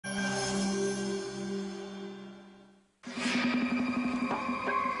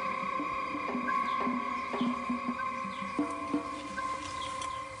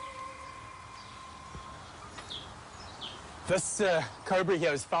This cobra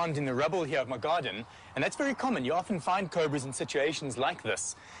here is found in the rubble here of my garden, and that's very common. You often find cobras in situations like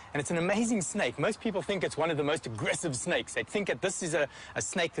this, and it's an amazing snake. Most people think it's one of the most aggressive snakes. They think that this is a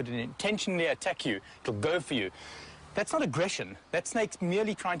snake that will intentionally attack you. It'll go for you. That's not aggression. That snake's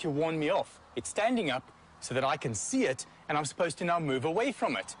merely trying to warn me off. It's standing up so that I can see it, and I'm supposed to now move away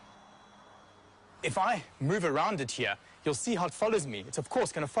from it. If I move around it here, you'll see how it follows me. It's, of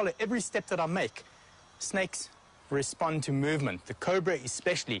course, going to follow every step that I make. Snakes respond to movement, the cobra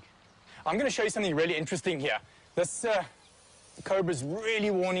especially. I'm going to show you something really interesting here. This cobra's really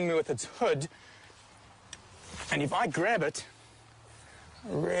warning me with its hood. And if I grab it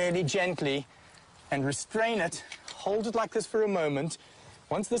really gently and restrain it, hold it like this for a moment,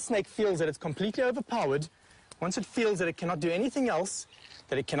 once the snake feels that it's completely overpowered, once it feels that it cannot do anything else,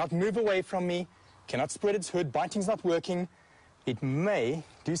 that it cannot move away from me, cannot spread its hood, biting's not working, it may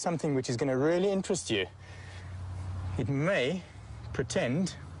do something which is going to really interest you. It may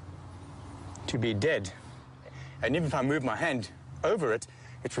pretend to be dead. And even if I move my hand over it,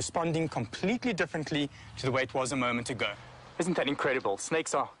 it's responding completely differently to the way it was a moment ago. Isn't that incredible?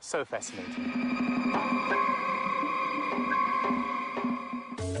 Snakes are so fascinating.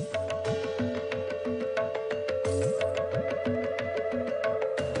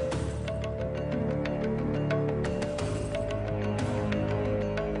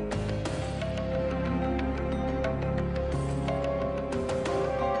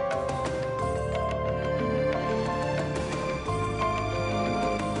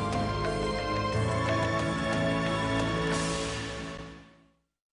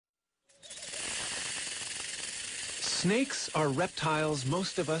 Snakes are reptiles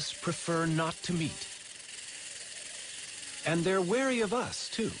most of us prefer not to meet. And they're wary of us,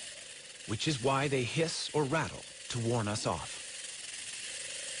 too, which is why they hiss or rattle to warn us off.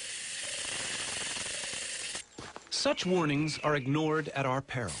 Such warnings are ignored at our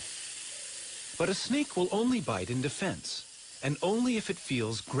peril. But a snake will only bite in defense, and only if it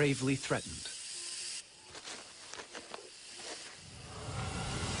feels gravely threatened.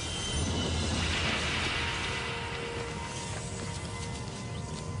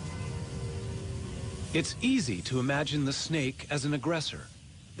 It's easy to imagine the snake as an aggressor,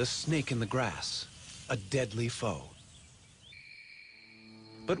 the snake in the grass, a deadly foe.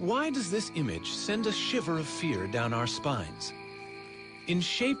 But why does this image send a shiver of fear down our spines? In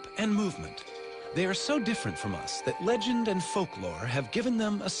shape and movement, they are so different from us that legend and folklore have given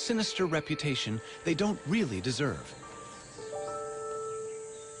them a sinister reputation they don't really deserve.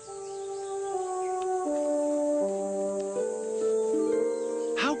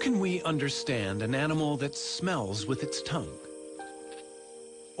 How can we understand an animal that smells with its tongue?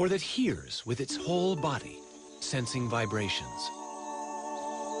 Or that hears with its whole body, sensing vibrations?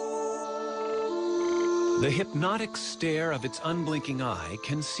 The hypnotic stare of its unblinking eye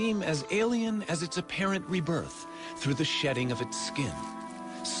can seem as alien as its apparent rebirth through the shedding of its skin,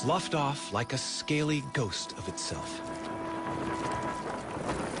 sloughed off like a scaly ghost of itself.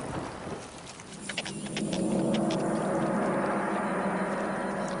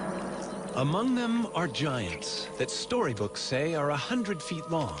 Among them are giants that storybooks say are 100 feet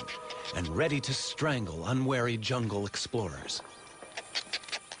long and ready to strangle unwary jungle explorers.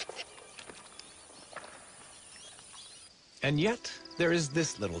 And yet, there is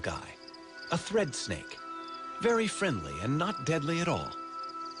this little guy, a thread snake, very friendly and not deadly at all.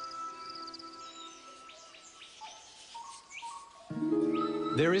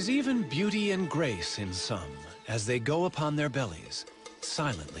 There is even beauty and grace in some as they go upon their bellies,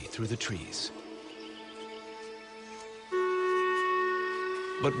 silently through the trees.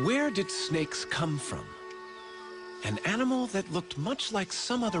 But where did snakes come from? An animal that looked much like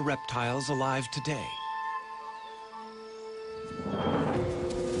some other reptiles alive today.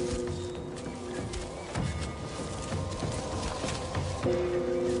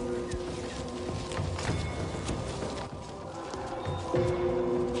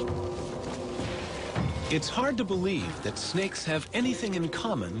 It's hard to believe that snakes have anything in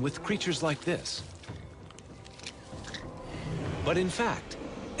common with creatures like this. But in fact,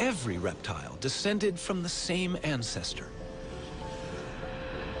 every reptile descended from the same ancestor.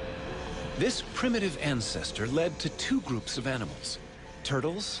 This primitive ancestor led to two groups of animals,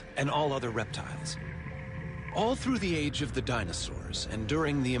 turtles and all other reptiles. All through the age of the dinosaurs and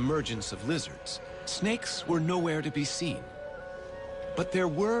during the emergence of lizards, snakes were nowhere to be seen. But there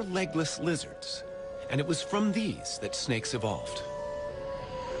were legless lizards, and it was from these that snakes evolved.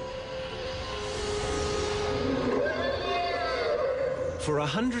 For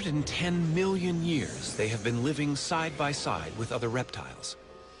 110 million years, they have been living side by side with other reptiles.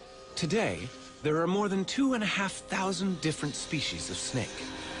 Today, there are more than 2,500 different species of snake.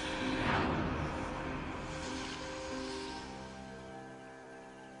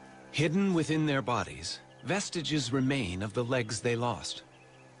 Hidden within their bodies, vestiges remain of the legs they lost.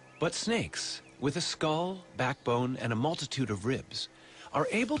 But snakes, with a skull, backbone, and a multitude of ribs, are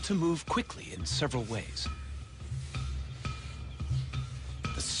able to move quickly in several ways.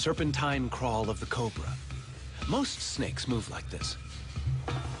 The serpentine crawl of the cobra. Most snakes move like this.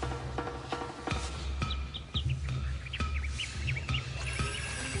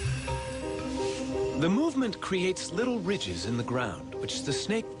 The movement creates little ridges in the ground, which the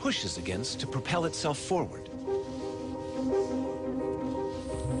snake pushes against to propel itself forward.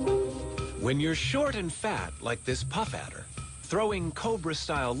 When you're short and fat, like this puff adder, throwing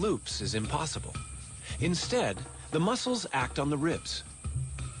cobra-style loops is impossible. Instead, the muscles act on the ribs.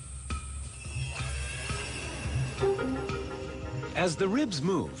 As the ribs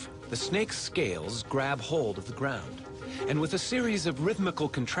move, the snake's scales grab hold of the ground, and with a series of rhythmical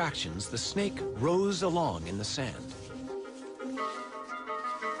contractions, the snake rows along in the sand.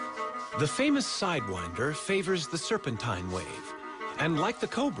 The famous sidewinder favors the serpentine wave, and like the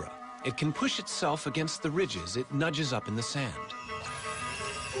cobra, it can push itself against the ridges it nudges up in the sand.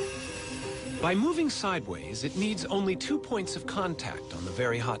 By moving sideways, it needs only 2 points of contact on the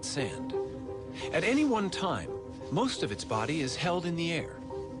very hot sand. At any one time, most of its body is held in the air.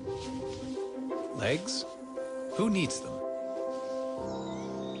 Legs? Who needs them?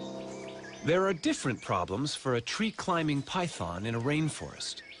 There are different problems for a tree-climbing python in a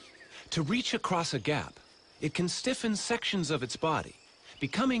rainforest. To reach across a gap, it can stiffen sections of its body,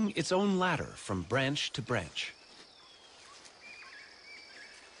 becoming its own ladder from branch to branch.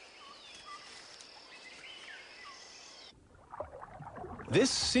 This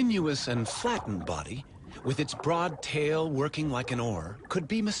sinuous and flattened body, with its broad tail working like an oar, could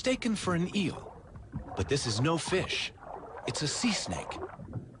be mistaken for an eel. But this is no fish. It's a sea snake.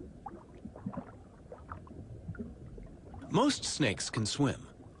 Most snakes can swim,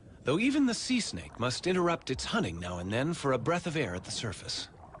 though even the sea snake must interrupt its hunting now and then for a breath of air at the surface.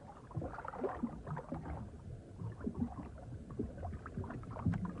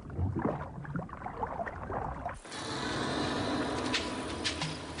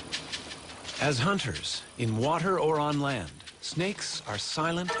 As hunters, in water or on land, snakes are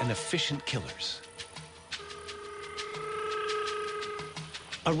silent and efficient killers.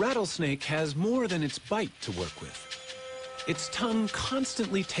 A rattlesnake has more than its bite to work with. Its tongue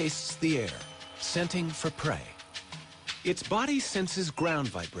constantly tastes the air, scenting for prey. Its body senses ground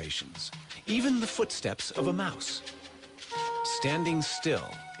vibrations, even the footsteps of a mouse. Standing still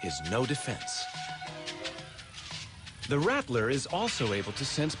is no defense. The rattler is also able to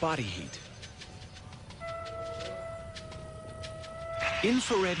sense body heat.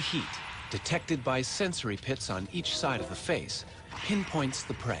 Infrared heat, detected by sensory pits on each side of the face, pinpoints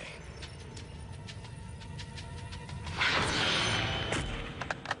the prey.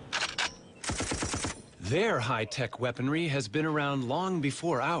 Their high-tech weaponry has been around long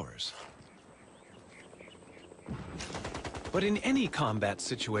before ours. But in any combat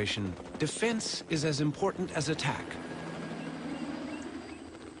situation, defense is as important as attack.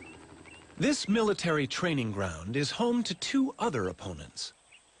 This military training ground is home to 2 other opponents.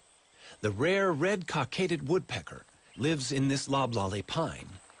 The rare red cockaded woodpecker lives in this loblolly pine.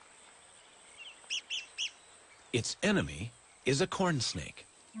 Its enemy is a corn snake,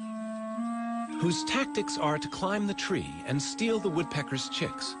 whose tactics are to climb the tree and steal the woodpecker's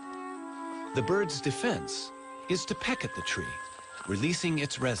chicks. The bird's defense is to peck at the tree, releasing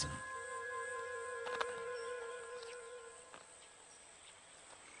its resin.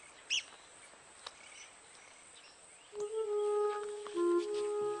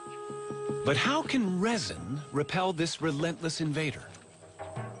 But how can resin repel this relentless invader?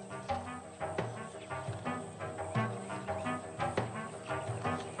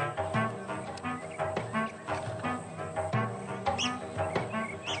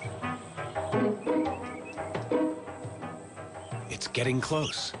 It's getting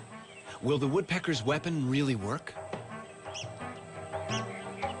close. Will the woodpecker's weapon really work?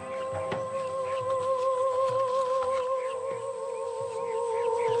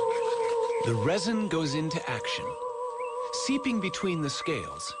 The resin goes into action. Seeping between the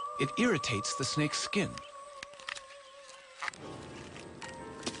scales, it irritates the snake's skin.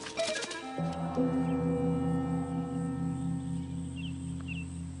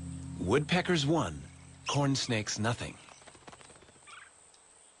 Woodpeckers won, corn snakes nothing.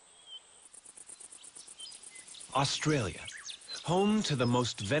 Australia, home to the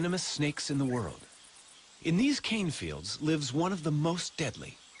most venomous snakes in the world. In these cane fields lives one of the most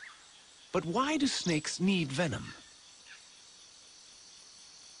deadly. But why do snakes need venom?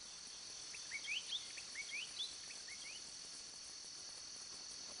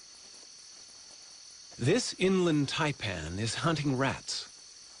 This inland taipan is hunting rats.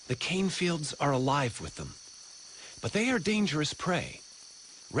 The cane fields are alive with them. But they are dangerous prey.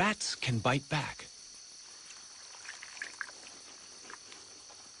 Rats can bite back.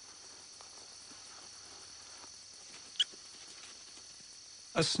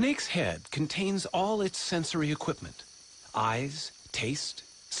 A snake's head contains all its sensory equipment: eyes, taste,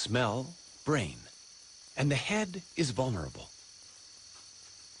 smell, brain. And the head is vulnerable.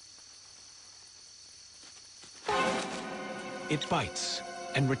 It bites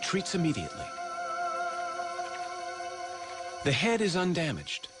and retreats immediately. The head is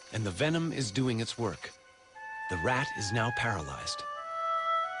undamaged, and the venom is doing its work. The rat is now paralyzed.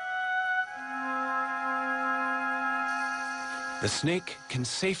 The snake can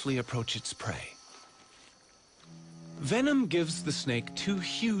safely approach its prey. Venom gives the snake two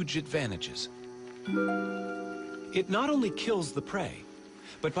huge advantages. It not only kills the prey,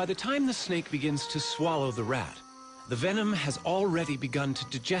 but by the time the snake begins to swallow the rat, the venom has already begun to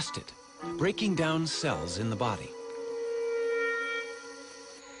digest it, breaking down cells in the body.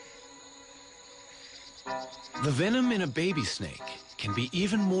 The venom in a baby snake can be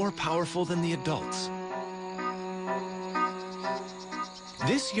even more powerful than the adults.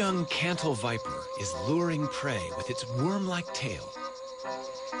 This young cantle viper is luring prey with its worm-like tail.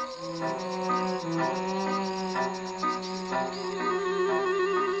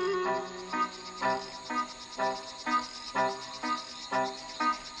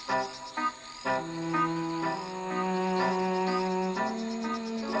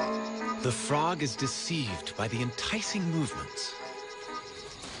 The frog is deceived by the enticing movements.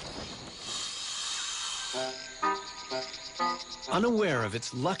 Unaware of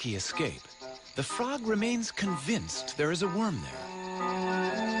its lucky escape, the frog remains convinced there is a worm there.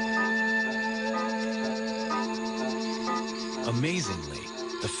 Amazingly,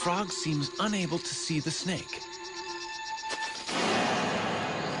 the frog seems unable to see the snake.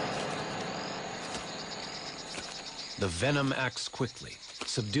 The venom acts quickly,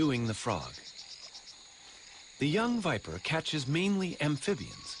 subduing the frog. The young viper catches mainly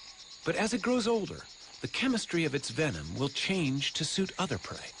amphibians, but as it grows older, the chemistry of its venom will change to suit other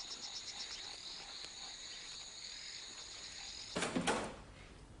prey.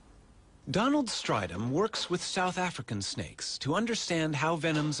 Donald Stridham works with South African snakes to understand how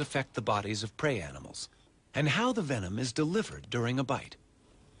venoms affect the bodies of prey animals and how the venom is delivered during a bite.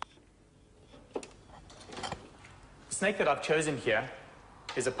 The snake that I've chosen here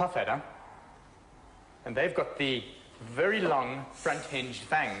is a puff adder, and they've got the very long front-hinged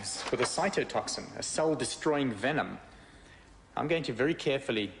fangs with a cytotoxin, a cell-destroying venom. I'm going to very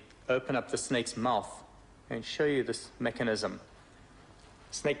carefully open up the snake's mouth and show you this mechanism.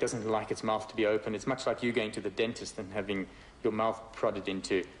 The snake doesn't like its mouth to be open. It's much like you going to the dentist and having your mouth prodded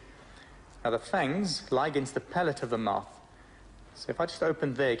into. Now the fangs lie against the palate of the mouth. So if I just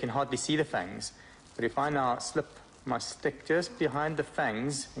open there, you can hardly see the fangs. But if I now slip my stick just behind the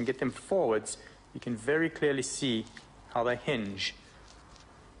fangs and get them forwards, you can very clearly see how they hinge.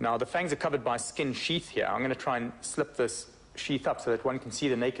 Now the fangs are covered by a skin sheath here. I'm going to try and slip this sheath up so that one can see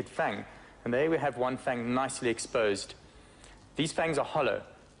the naked fang. And there we have one fang nicely exposed. These fangs are hollow.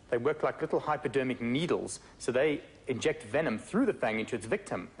 They work like little hypodermic needles, so they inject venom through the fang into its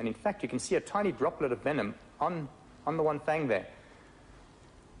victim. And in fact, you can see a tiny droplet of venom on the one fang there.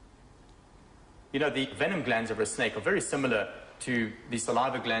 You know, the venom glands of a snake are very similar to the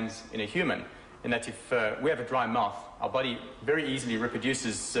saliva glands in a human, in that if we have a dry mouth, our body very easily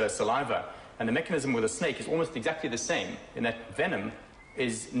reproduces saliva, and the mechanism with a snake is almost exactly the same, in that venom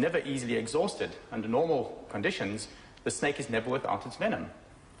is never easily exhausted. Under normal conditions, the snake is never without its venom.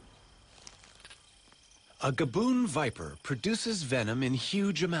 A gaboon viper produces venom in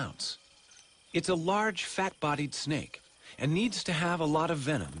huge amounts. It's a large, fat-bodied snake and needs to have a lot of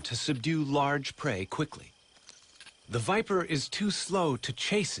venom to subdue large prey quickly. The viper is too slow to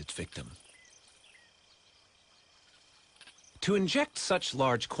chase its victim. To inject such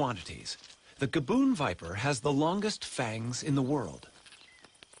large quantities, the gaboon viper has the longest fangs in the world.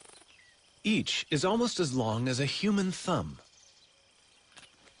 Each is almost as long as a human thumb.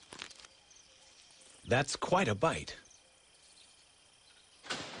 That's quite a bite.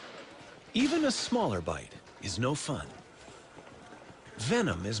 Even a smaller bite is no fun.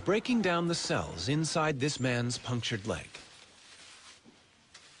 Venom is breaking down the cells inside this man's punctured leg.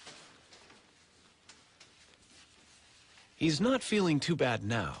 He's not feeling too bad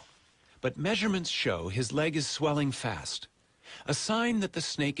now, but measurements show his leg is swelling fast, a sign that the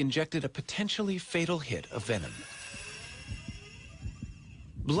snake injected a potentially fatal hit of venom.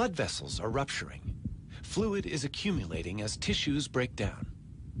 Blood vessels are rupturing. Fluid is accumulating as tissues break down.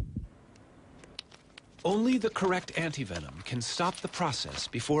 Only the correct antivenom can stop the process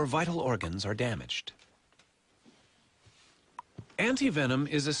before vital organs are damaged. Antivenom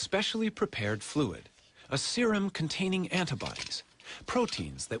is a specially prepared fluid, a serum containing antibodies,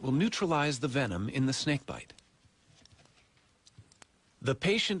 proteins that will neutralize the venom in the snakebite. The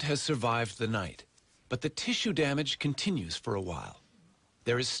patient has survived the night, but the tissue damage continues for a while.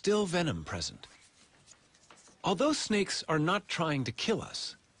 There is still venom present. Although snakes are not trying to kill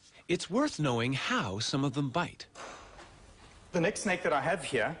us, it's worth knowing how some of them bite. The next snake that I have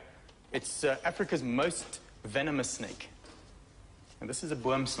here, it's Africa's most venomous snake. And this is a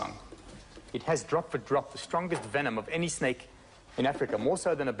boomslang. It has drop for drop the strongest venom of any snake in Africa, more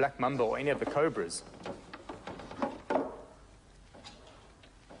so than a black mamba or any of the cobras.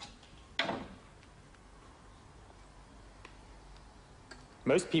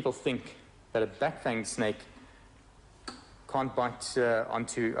 Most people think that a black-fanged snake can't bite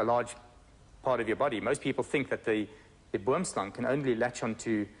onto a large part of your body. Most people think that the boomslang can only latch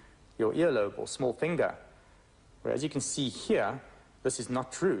onto your earlobe or small finger. Whereas you can see here, this is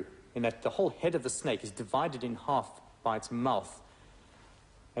not true, in that the whole head of the snake is divided in half by its mouth.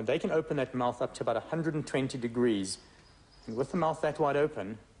 And they can open that mouth up to about 120 degrees. And with the mouth that wide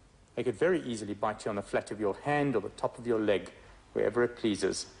open, they could very easily bite you on the flat of your hand or the top of your leg, wherever it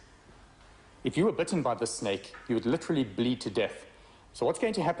pleases. If you were bitten by this snake, you would literally bleed to death. So what's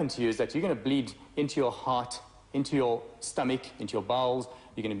going to happen to you is that you're going to bleed into your heart, into your stomach, into your bowels.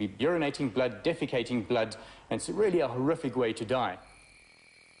 You're going to be urinating blood, defecating blood, and it's really a horrific way to die.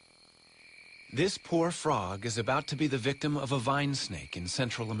 This poor frog is about to be the victim of a vine snake in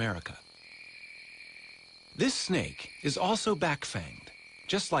Central America. This snake is also back-fanged,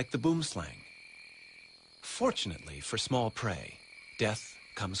 just like the boomslang. Fortunately for small prey, death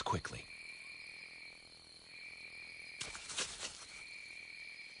comes quickly.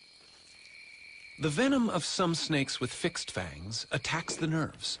 The venom of some snakes with fixed fangs attacks the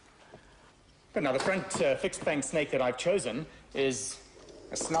nerves. But now the front fixed fang snake that I've chosen is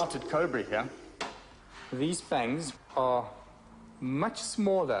a snouted cobra here. These fangs are much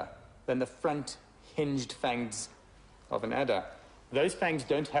smaller than the front hinged fangs of an adder. Those fangs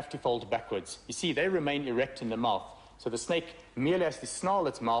don't have to fold backwards. You see, they remain erect in the mouth. So the snake merely has to snarl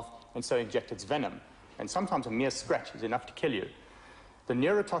its mouth and so inject its venom. And sometimes a mere scratch is enough to kill you. The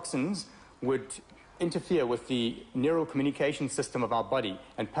neurotoxins would interfere with the neural communication system of our body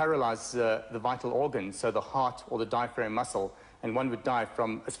and paralyze the vital organs, so the heart or the diaphragm muscle, and one would die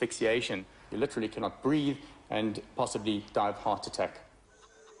from asphyxiation. You literally cannot breathe and possibly die of heart attack.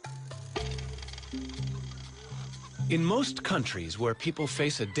 In most countries where people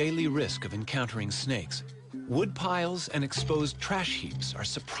face a daily risk of encountering snakes, wood piles and exposed trash heaps are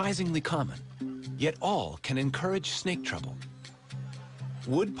surprisingly common, yet all can encourage snake trouble.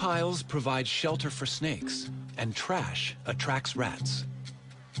 Wood piles provide shelter for snakes, and trash attracts rats.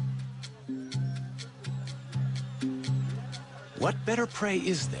 What better prey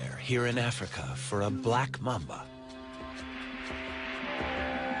is there here in Africa for a black mamba?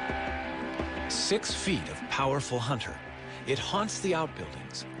 6 feet of powerful hunter, it haunts the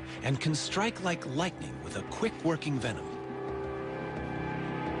outbuildings and can strike like lightning with a quick-working venom.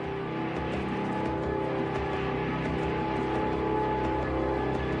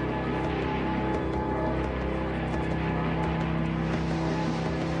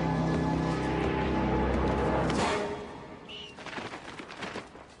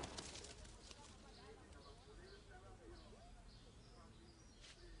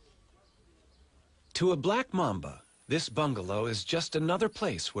 To a black mamba, this bungalow is just another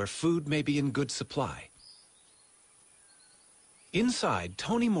place where food may be in good supply. Inside,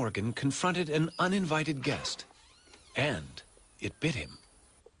 Tony Morgan confronted an uninvited guest, and it bit him.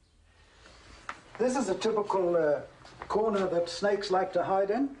 This is a typical corner that snakes like to hide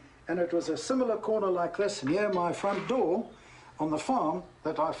in, and it was a similar corner like this near my front door on the farm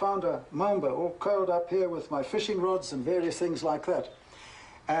that I found a mamba all curled up here with my fishing rods and various things like that.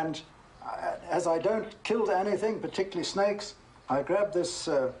 And as I don't kill anything, particularly snakes, I grabbed this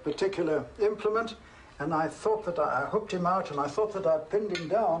particular implement and I thought that I hooked him out and I thought that I'd pinned him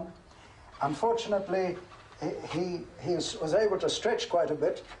down. Unfortunately, he was able to stretch quite a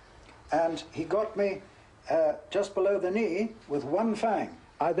bit and he got me just below the knee with one fang.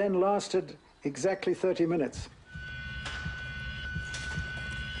 I then lasted exactly 30 minutes.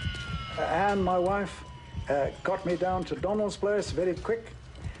 Anne, my wife, got me down to Donald's place very quick.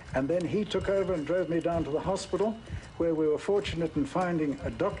 And then he took over and drove me down to the hospital, where we were fortunate in finding a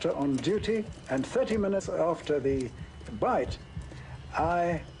doctor on duty, and 30 minutes after the bite,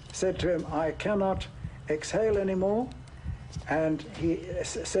 I said to him, I cannot exhale anymore, and he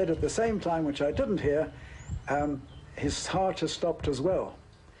said at the same time, which I didn't hear, his heart has stopped as well.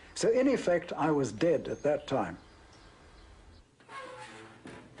 So in effect, I was dead at that time.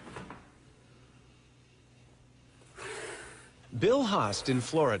 Bill Haast in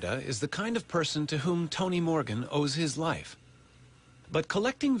Florida is the kind of person to whom Tony Morgan owes his life. But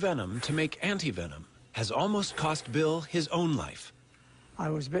collecting venom to make anti-venom has almost cost Bill his own life. I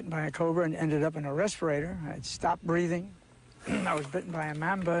was bitten by a cobra and ended up in a respirator. I had stopped breathing. I was bitten by a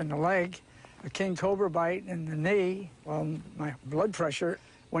mamba in the leg, a king cobra bite in the knee. Well, my blood pressure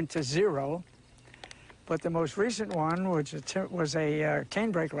went to 0. But the most recent one, which was a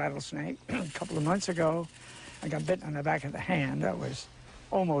canebrake rattlesnake, a couple of months ago, I got bitten on the back of the hand. That was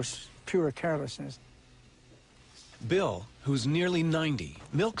almost pure carelessness. Bill, who's nearly 90,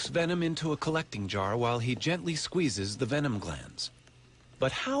 milks venom into a collecting jar while he gently squeezes the venom glands.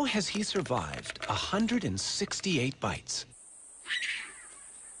 But how has he survived 168 bites?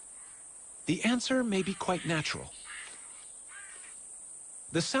 The answer may be quite natural.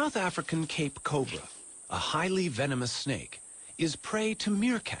 The South African Cape cobra, a highly venomous snake, is prey to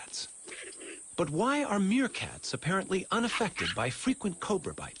meerkats. But why are meerkats apparently unaffected by frequent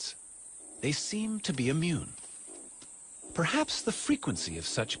cobra bites? They seem to be immune. Perhaps the frequency of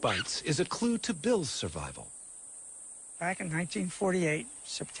such bites is a clue to Bill's survival. Back in 1948,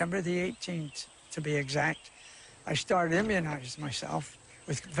 September the 18th, to be exact, I started immunizing myself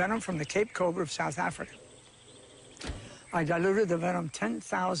with venom from the Cape cobra of South Africa. I diluted the venom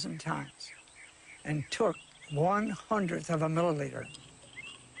 10,000 times and took 1/100th of a milliliter.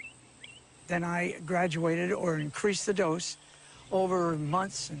 Then I graduated or increased the dose over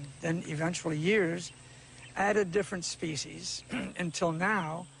months and then eventually years, added different species until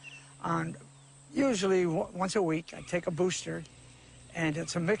now, on usually once a week, I take a booster, and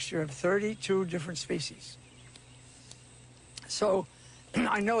it's a mixture of 32 different species. So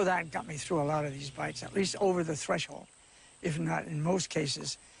I know that got me through a lot of these bites, at least over the threshold, if not in most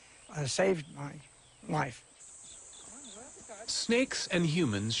cases, saved my life. Snakes and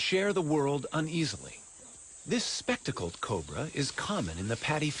humans share the world uneasily. This spectacled cobra is common in the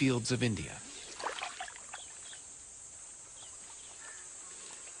paddy fields of India.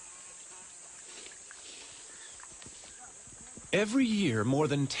 Every year, more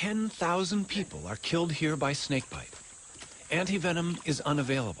than 10,000 people are killed here by snakebite. Antivenom is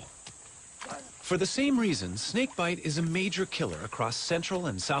unavailable. For the same reason, snakebite is a major killer across Central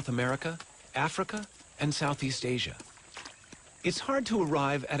and South America, Africa, and Southeast Asia. It's hard to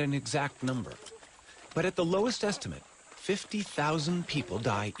arrive at an exact number, but at the lowest estimate, 50,000 people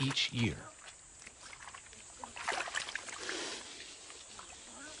die each year.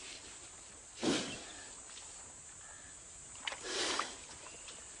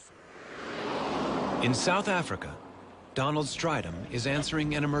 In South Africa, Donald Stridham is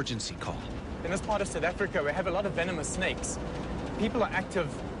answering an emergency call. In this part of South Africa, we have a lot of venomous snakes. People are active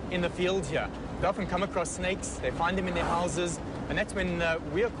in the field here. They often come across snakes, they find them in their houses, and that's when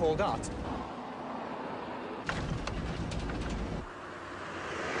we are called out.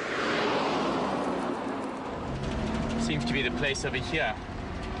 Seems to be the place over here.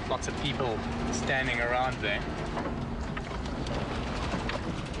 Lots of people standing around there.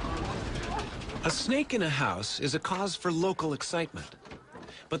 A snake in a house is a cause for local excitement,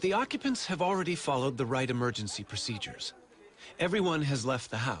 but the occupants have already followed the right emergency procedures. Everyone has left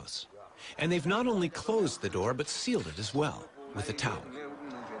the house, and they've not only closed the door, but sealed it as well with a towel.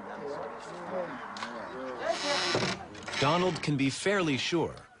 Donald can be fairly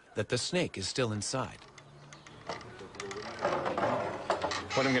sure that the snake is still inside.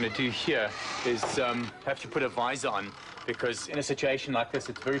 What I'm going to do here is have to put a visor on, because in a situation like this,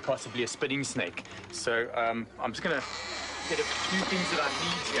 it's very possibly a spitting snake. So I'm just going to get a few things that I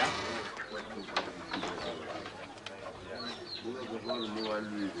need here.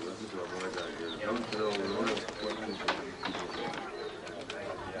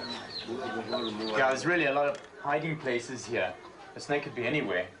 Yeah, there's really a lot of hiding places here. A snake could be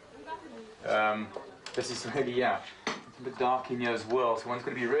anywhere. This is really, yeah, it's a bit dark in here as well, so one's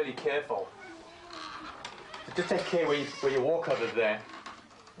got to be really careful. But just take care where you walk over there.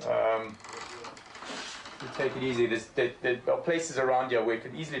 You take it easy. There are places around here where it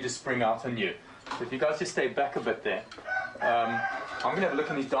could easily just spring out on you. So if you guys just stay back a bit there. I'm going to have a look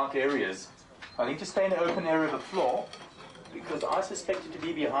in these dark areas. I need to stay in the open area of the floor, because I suspect it to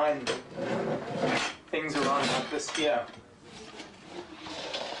be behind things around like this here.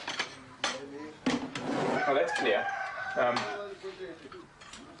 Oh, that's clear.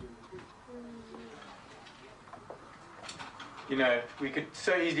 You know, we could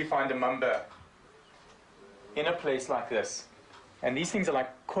so easily find a mamba in a place like this. And these things are like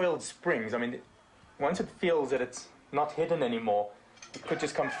coiled springs. I mean, once it feels that it's not hidden anymore, it could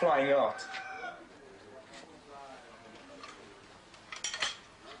just come flying out.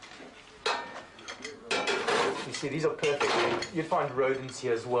 You see, these are perfect. You'd find rodents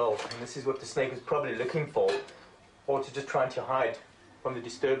here as well. And this is what the snake is probably looking for. Or to just trying to hide from the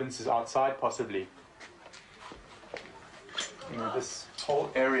disturbances outside, possibly. You know, this whole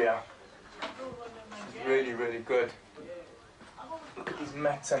area is really, really good. Look at these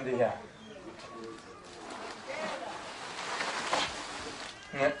mats under here.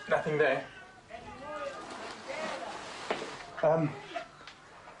 Yeah, nothing there.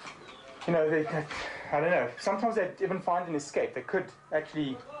 You know, I don't know. Sometimes they even find an escape. They could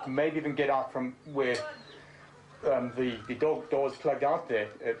actually maybe even get out from where the door's plugged out there.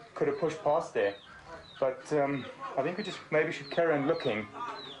 It could have pushed past there. But I think we just maybe should carry on looking.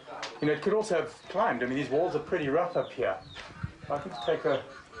 You know, it could also have climbed. I mean, these walls are pretty rough up here. I think to take a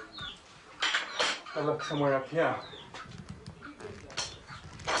look somewhere up here.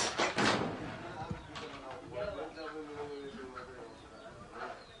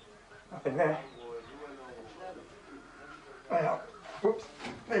 Nothing there. Oh, yeah. Whoops.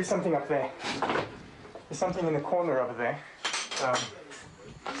 There's something up there. There's something in the corner over there.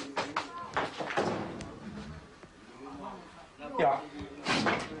 Yeah.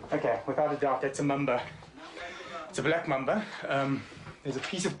 Okay, without a doubt, that's a mamba. It's a black mamba. There's a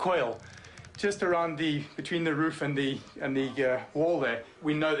piece of coil just around between the roof and the wall there.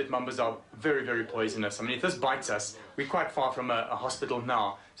 We know that mambas are very, very poisonous. I mean, if this bites us, we're quite far from a hospital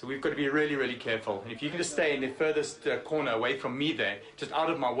now, so we've got to be really, really careful. And if you can just stay in the furthest corner away from me there, just out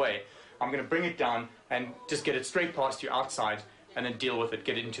of my way, I'm going to bring it down and just get it straight past you outside, and then deal with it,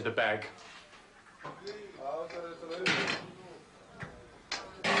 get it into the bag.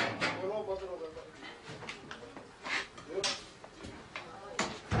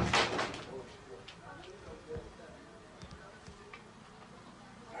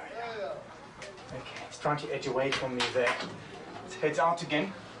 Okay, it's trying to edge away from me there. It heads out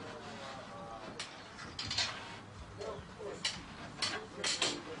again.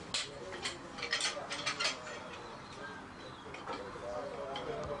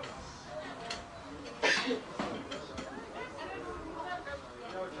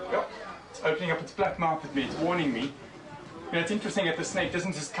 Yep, it's opening up its black mouth at me, it's warning me. You know, it's interesting that the snake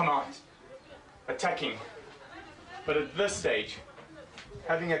doesn't just come out attacking, but at this stage,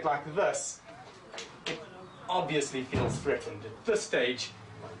 having it like this, it obviously feels threatened. At this stage,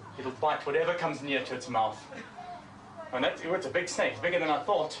 it'll bite whatever comes near to its mouth. And it's a big snake, it's bigger than I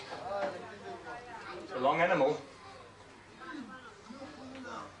thought. It's a long animal.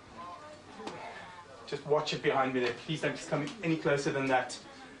 Just watch it behind me there. Please don't just come any closer than that.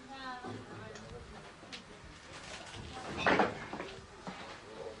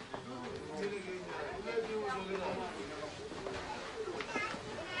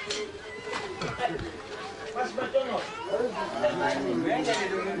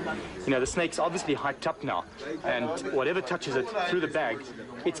 You know, the snake's obviously hyped up now, and whatever touches it through the bag,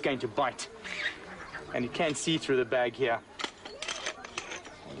 it's going to bite. And you can see through the bag here.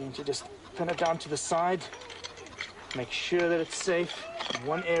 I'm going to just pin it down to the side, make sure that it's safe in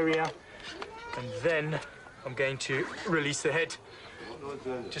one area, and then I'm going to release the head.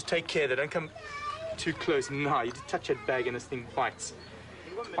 Just take care that don't come too close. Now, you just touch that bag and this thing bites.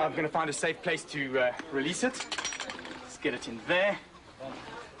 I'm going to find a safe place to release it. Let's get it in there.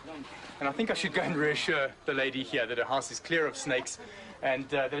 And I think I should go and reassure the lady here that her house is clear of snakes and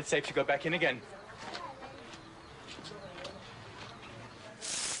that it's safe to go back in again.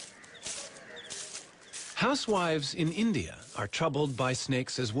 Housewives in India are troubled by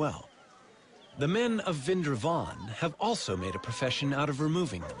snakes as well. The men of Vrindavan have also made a profession out of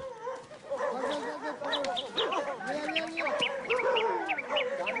removing them.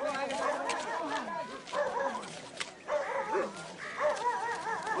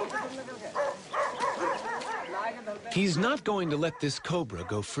 He's not going to let this cobra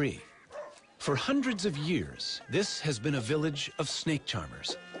go free. For hundreds of years, this has been a village of snake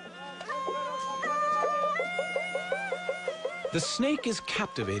charmers. The snake is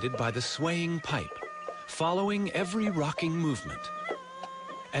captivated by the swaying pipe, following every rocking movement.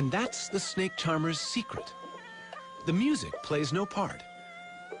 And that's the snake charmer's secret. The music plays no part.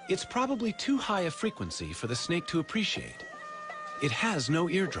 It's probably too high a frequency for the snake to appreciate. It has no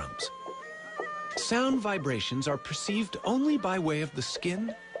eardrums. Sound vibrations are perceived only by way of the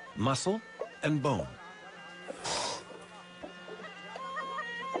skin, muscle, and bone.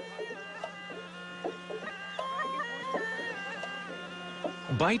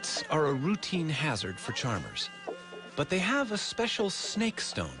 Bites are a routine hazard for charmers, but they have a special snake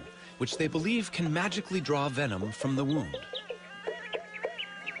stone, which they believe can magically draw venom from the wound.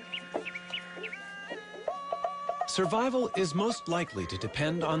 Survival is most likely to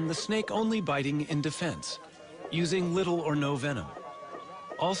depend on the snake only biting in defense, using little or no venom.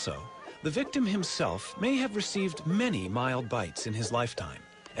 Also, the victim himself may have received many mild bites in his lifetime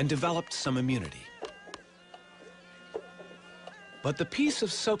and developed some immunity. But the piece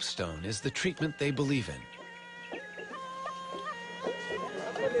of soapstone is the treatment they believe in.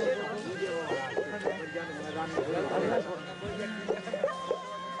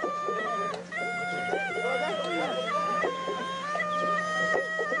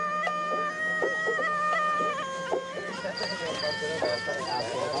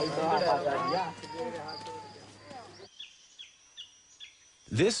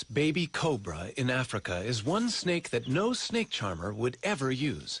 This baby cobra in Africa is one snake that no snake charmer would ever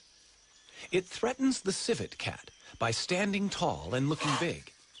use. It threatens the civet cat by standing tall and looking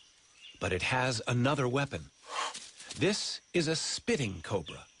big. But it has another weapon. This is a spitting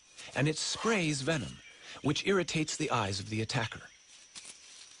cobra, and it sprays venom, which irritates the eyes of the attacker.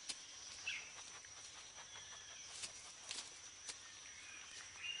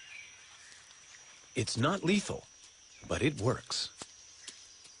 It's not lethal, but it works.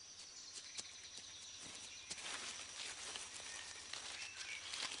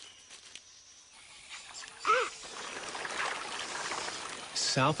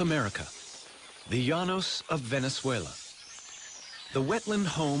 South America, the Llanos of Venezuela, the wetland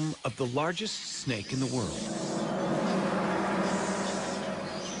home of the largest snake in the world,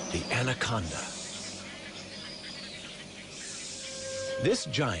 the anaconda. This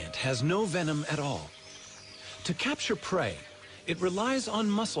giant has no venom at all. To capture prey, it relies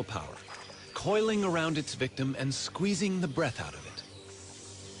on muscle power, coiling around its victim and squeezing the breath out of it.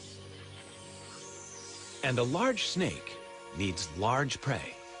 And a large snake needs large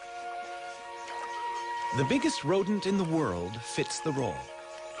prey. The biggest rodent in the world fits the role.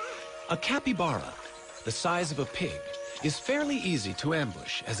 A capybara, the size of a pig, is fairly easy to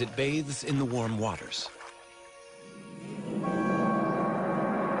ambush as it bathes in the warm waters.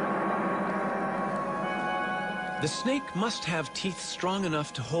 The snake must have teeth strong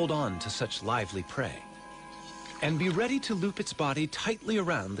enough to hold on to such lively prey, and be ready to loop its body tightly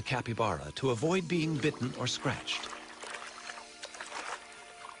around the capybara to avoid being bitten or scratched.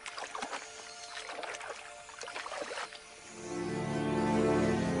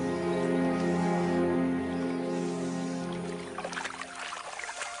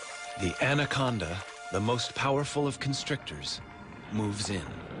 The anaconda, the most powerful of constrictors, moves in.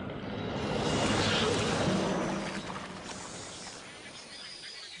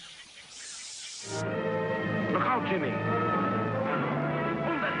 Look out, Jimmy.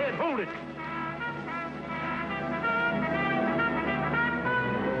 Hold that head, hold it.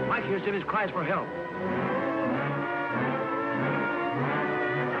 Mike hears Jimmy's cries for help.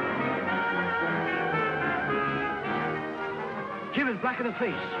 Jim is black in the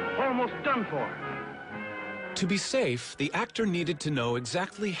face, almost done for. To be safe, the actor needed to know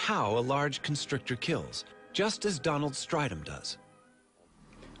exactly how a large constrictor kills, just as Donald Stridham does.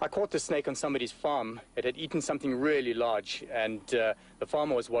 I caught the snake on somebody's farm. It had eaten something really large, and the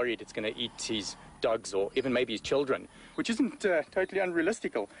farmer was worried it's going to eat his dogs or even maybe his children, which isn't totally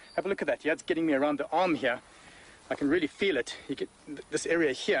unrealistical. Have a look at that. Yeah, it's getting me around the arm here. I can really feel it. You get this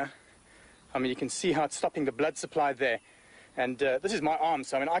area here. I mean, you can see how it's stopping the blood supply there. And this is my arm,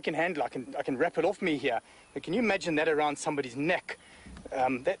 so I mean, I can handle, I can wrap it off me here. But can you imagine that around somebody's neck?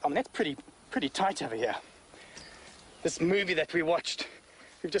 That's pretty tight over here. This movie that we watched,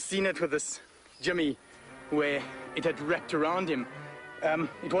 we've just seen it with this Jimmy, where it had wrapped around him.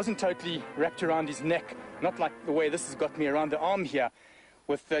 It wasn't totally wrapped around his neck, not like the way this has got me around the arm here.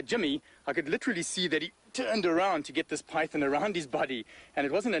 With Jimmy, I could literally see that he turned around to get this python around his body, and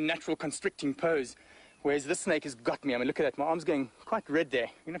it wasn't a natural constricting pose. Whereas this snake has got me. I mean, look at that. My arm's going quite red there.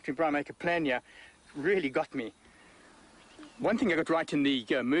 You're going to have to try and make a plan here. Really got me. One thing I got right in the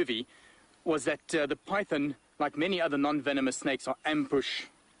movie was that the python, like many other non-venomous snakes, are ambush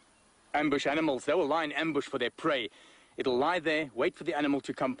animals. They will lie in ambush for their prey. It'll lie there, wait for the animal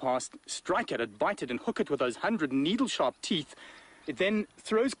to come past, strike at it, bite it, and hook it with those 100 needle-sharp teeth. It then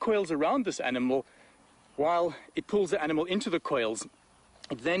throws coils around this animal while it pulls the animal into the coils.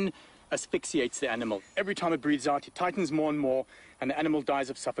 It then asphyxiates the animal. Every time it breathes out, it tightens more and more, and the animal dies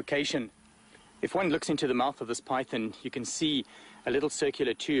of suffocation. If one looks into the mouth of this python, you can see a little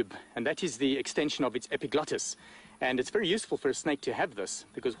circular tube, and that is the extension of its epiglottis. And it's very useful for a snake to have this,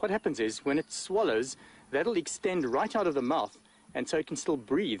 because what happens is, when it swallows, that'll extend right out of the mouth and so it can still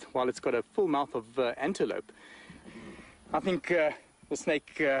breathe while it's got a full mouth of antelope. I think the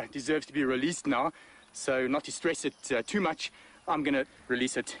snake deserves to be released now, so not to stress it too much, I'm going to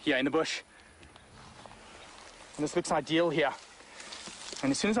release it here in the bush. And this looks ideal here.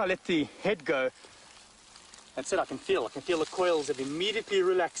 And as soon as I let the head go, that's it, I can feel the coils have immediately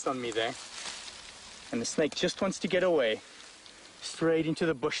relaxed on me there. And the snake just wants to get away, straight into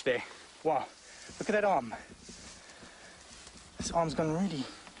the bush there. Wow, look at that arm. This arm's gone really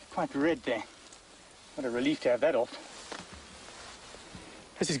quite red there. What a relief to have that off.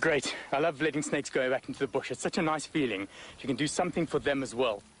 This is great. I love letting snakes go back into the bush. It's such a nice feeling. You can do something for them as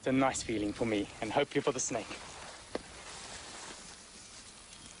well. It's a nice feeling for me, and hopefully for the snake.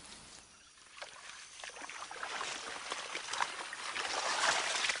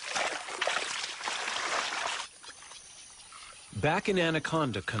 Back in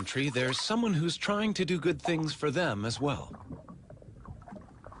anaconda country, there's someone who's trying to do good things for them as well.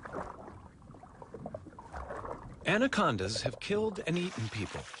 Anacondas have killed and eaten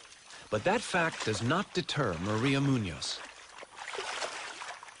people, but that fact does not deter Maria Munoz.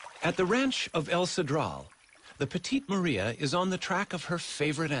 At the ranch of El Cedral, the petite Maria is on the track of her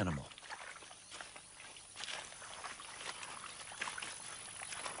favorite animal.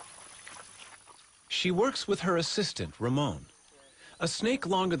 She works with her assistant, Ramon. A snake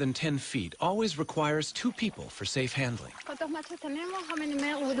longer than 10 feet always requires 2 people for safe handling. How many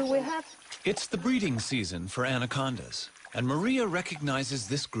males do we have? It's the breeding season for anacondas, and Maria recognizes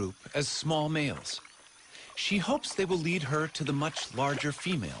this group as small males. She hopes they will lead her to the much larger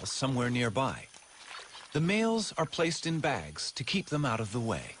females somewhere nearby. The males are placed in bags to keep them out of the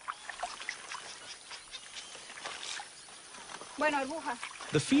way.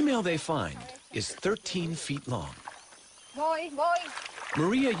 The female they find is 13 feet long.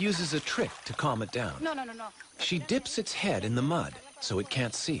 Maria uses a trick to calm it down. No. She dips its head in the mud so it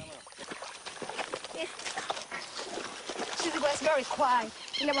can't see. She's very quiet.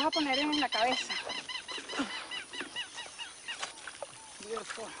 Y le vas a poner en la cabeza.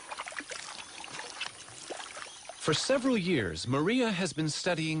 Beautiful. For several years, Maria has been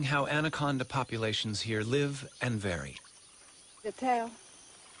studying how anaconda populations here live and vary. The tail,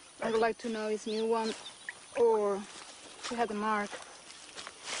 I would like to know is new one or she had a mark.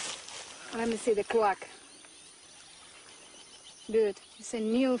 Let me see the cloak. Good, it's a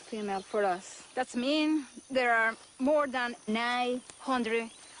new female for us. That means there are more than 900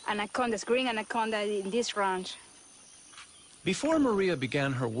 anacondas, green anaconda in this ranch. Before Maria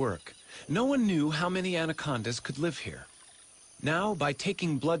began her work, no one knew how many anacondas could live here. Now, by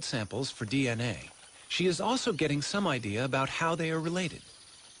taking blood samples for DNA, she is also getting some idea about how they are related.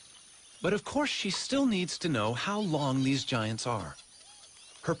 But of course, she still needs to know how long these giants are.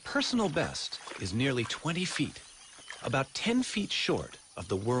 Her personal best is nearly 20 feet, about 10 feet short of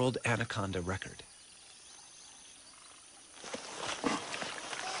the world anaconda record.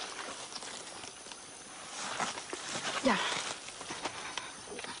 Yeah.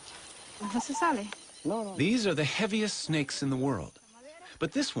 No se sale. These are the heaviest snakes in the world.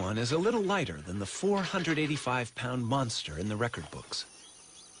 But this one is a little lighter than the 485-pound monster in the record books.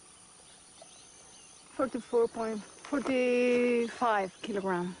 44.45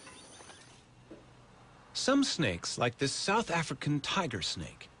 kilograms. Some snakes, like this South African tiger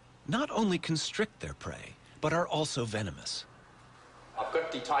snake, not only constrict their prey, but are also venomous. I've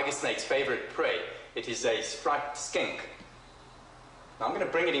got the tiger snake's favorite prey. It is a striped skink. Now I'm going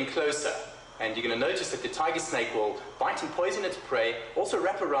to bring it in closer, and you're going to notice that the tiger snake will bite and poison its prey, also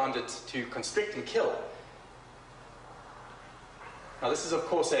wrap around it to constrict and kill. Now this is of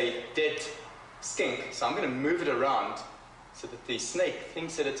course a dead skink, so I'm going to move it around so that the snake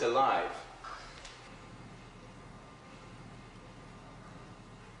thinks that it's alive.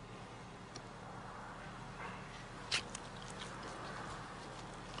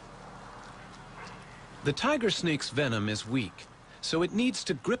 The tiger snake's venom is weak, so it needs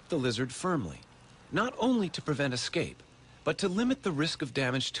to grip the lizard firmly, not only to prevent escape, but to limit the risk of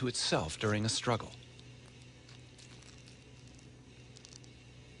damage to itself during a struggle.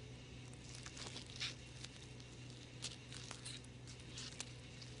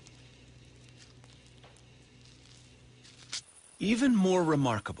 Even more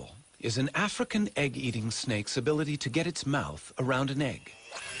remarkable is an African egg-eating snake's ability to get its mouth around an egg.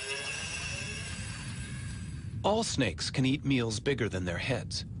 All snakes can eat meals bigger than their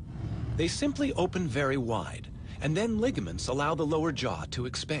heads. They simply open very wide, and then ligaments allow the lower jaw to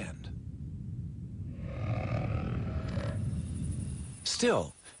expand.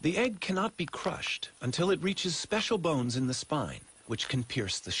 Still, the egg cannot be crushed until it reaches special bones in the spine, which can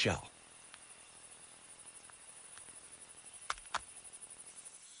pierce the shell.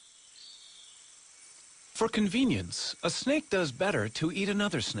 For convenience, a snake does better to eat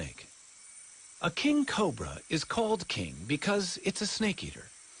another snake. A king cobra is called king because it's a snake eater.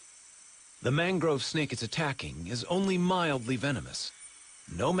 The mangrove snake it's attacking is only mildly venomous.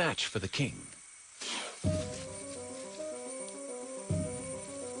 No match for the king.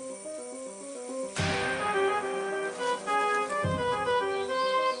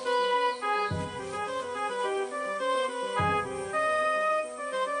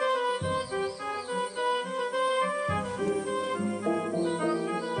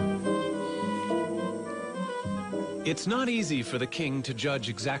 It's not easy for the king to judge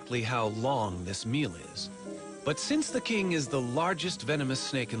exactly how long this meal is. But since the king is the largest venomous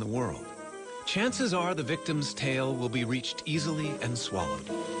snake in the world, chances are the victim's tail will be reached easily and swallowed.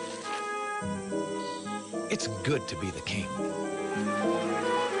 It's good to be the king.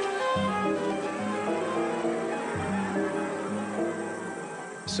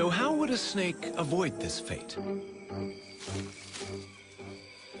 So how would a snake avoid this fate?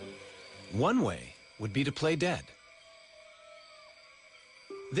 One way would be to play dead.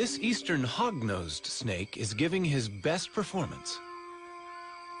 This eastern hog-nosed snake is giving his best performance.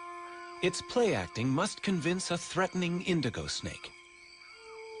 Its play acting must convince a threatening indigo snake.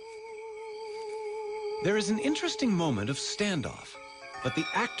 There is an interesting moment of standoff, but the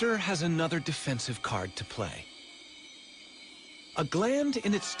actor has another defensive card to play. A gland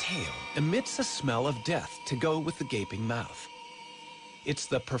in its tail emits a smell of death to go with the gaping mouth. It's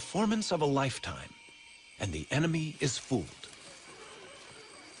the performance of a lifetime, and the enemy is fooled.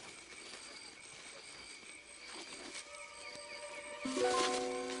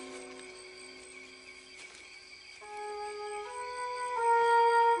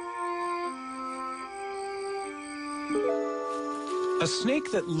 A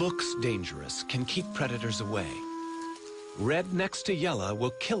snake that looks dangerous can keep predators away. Red next to yellow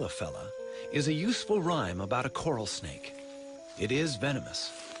will kill a fella is a useful rhyme about a coral snake. It is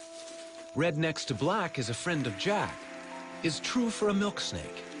venomous. Red next to black is a friend of Jack is true for a milk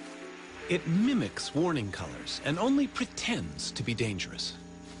snake. It mimics warning colors and only pretends to be dangerous.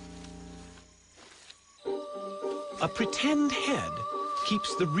 A pretend head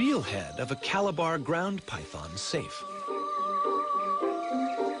keeps the real head of a Calabar ground python safe.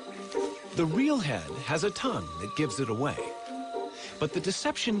 The real head has a tongue that gives it away. But the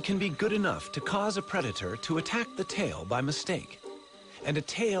deception can be good enough to cause a predator to attack the tail by mistake. And a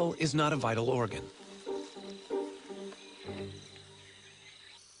tail is not a vital organ.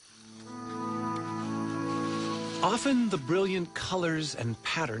 Often the brilliant colors and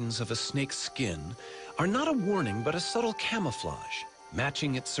patterns of a snake's skin are not a warning but a subtle camouflage,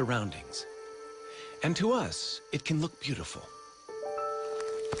 matching its surroundings. And to us, it can look beautiful.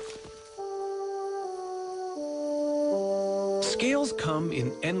 Scales come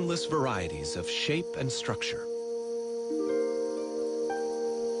in endless varieties of shape and structure.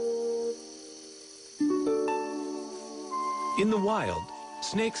 In the wild,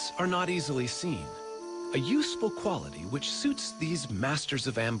 snakes are not easily seen, a useful quality which suits these masters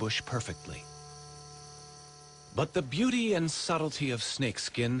of ambush perfectly. But the beauty and subtlety of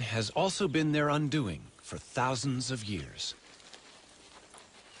snakeskin has also been their undoing for thousands of years.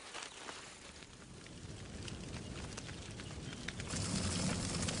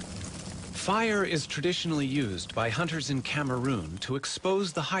 Fire is traditionally used by hunters in Cameroon to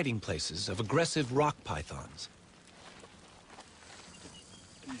expose the hiding places of aggressive rock pythons.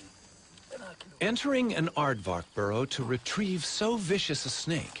 Entering an aardvark burrow to retrieve so vicious a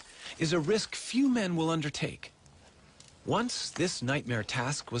snake is a risk few men will undertake. Once, this nightmare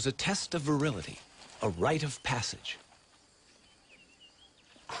task was a test of virility, a rite of passage.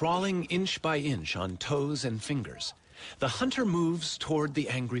 Crawling inch by inch on toes and fingers, the hunter moves toward the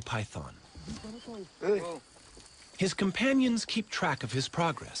angry python. His companions keep track of his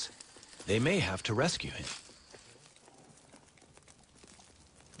progress. They may have to rescue him.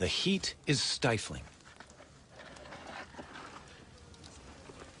 The heat is stifling.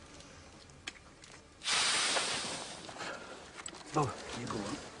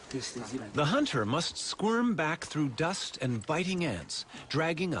 The hunter must squirm back through dust and biting ants,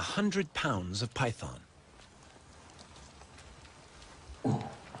 dragging 100 pounds of python.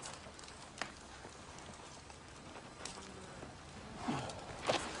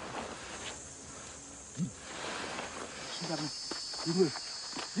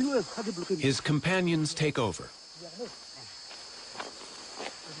 His companions take over.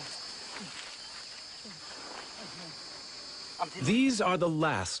 These are the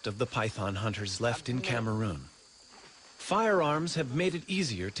last of the python hunters left in Cameroon. Firearms have made it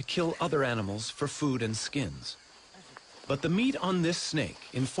easier to kill other animals for food and skins. But the meat on this snake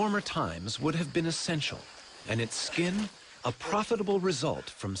in former times would have been essential, and its skin a profitable result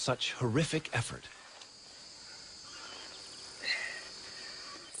from such horrific effort.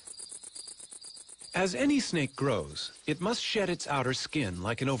 As any snake grows, it must shed its outer skin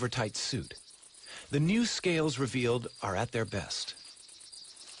like an overtight suit. The new scales revealed are at their best.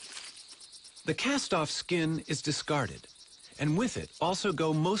 The cast-off skin is discarded, and with it also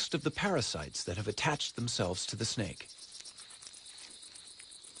go most of the parasites that have attached themselves to the snake.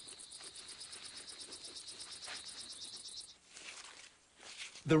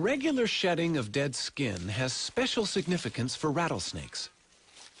 The regular shedding of dead skin has special significance for rattlesnakes.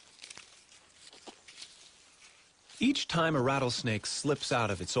 Each time a rattlesnake slips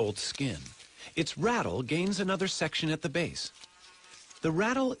out of its old skin, its rattle gains another section at the base. The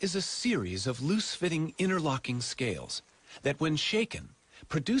rattle is a series of loose-fitting interlocking scales that, when shaken,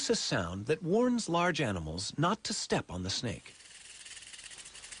 produce a sound that warns large animals not to step on the snake.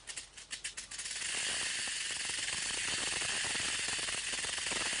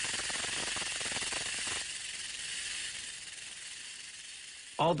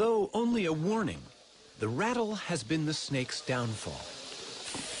 Although only a warning, the rattle has been the snake's downfall.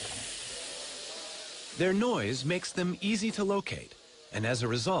 Their noise makes them easy to locate, and as a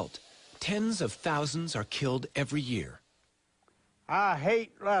result, tens of thousands are killed every year. I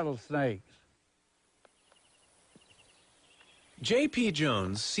hate rattlesnakes. J.P.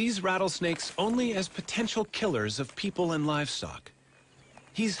 Jones sees rattlesnakes only as potential killers of people and livestock.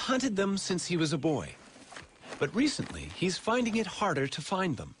 He's hunted them since he was a boy. But recently, he's finding it harder to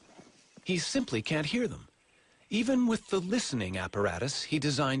find them. He simply can't hear them, even with the listening apparatus he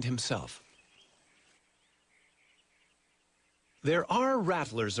designed himself. There are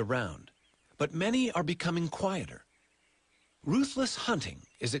rattlers around, but many are becoming quieter. Ruthless hunting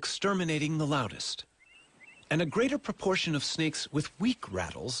is exterminating the loudest, and a greater proportion of snakes with weak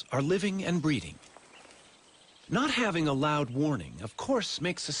rattles are living and breeding. Not having a loud warning, of course,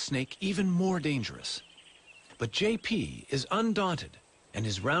 makes a snake even more dangerous. But J.P. is undaunted, and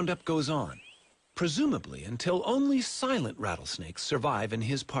his roundup goes on, presumably until only silent rattlesnakes survive in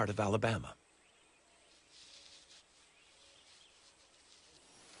his part of Alabama.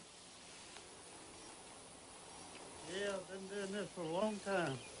 Yeah, I've been doing this for a long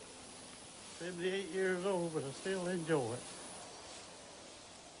time. 78 years old, but I still enjoy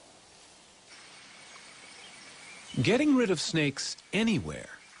it. Getting rid of snakes anywhere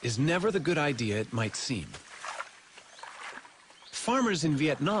is never the good idea it might seem. Farmers in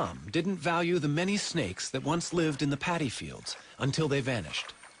Vietnam didn't value the many snakes that once lived in the paddy fields until they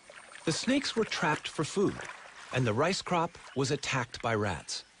vanished. The snakes were trapped for food, and the rice crop was attacked by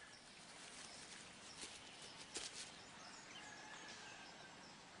rats.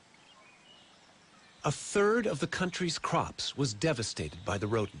 A third of the country's crops was devastated by the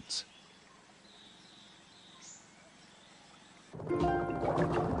rodents.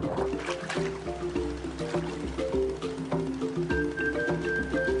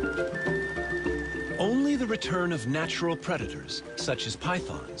 Only the return of natural predators, such as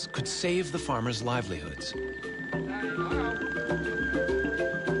pythons, could save the farmers' livelihoods.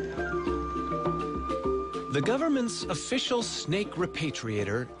 The government's official snake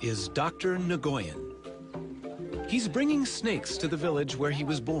repatriator is Dr. Nguyen. He's bringing snakes to the village where he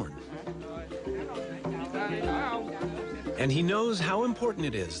was born. And he knows how important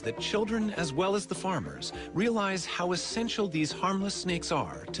it is that children, as well as the farmers, realize how essential these harmless snakes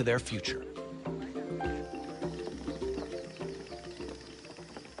are to their future.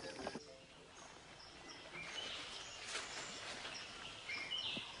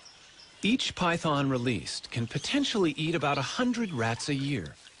 Each python released can potentially eat about 100 rats a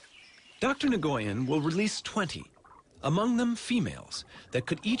year. Dr. Nguyen will release 20, among them females, that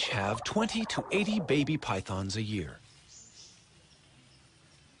could each have 20 to 80 baby pythons a year.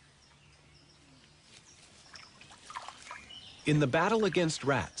 In the battle against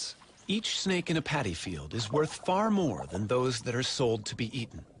rats, each snake in a paddy field is worth far more than those that are sold to be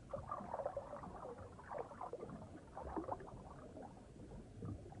eaten.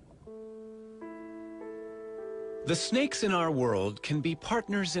 The snakes in our world can be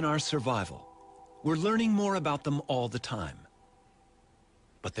partners in our survival. We're learning more about them all the time.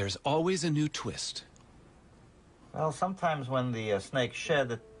 But there's always a new twist. Well, sometimes when the snakes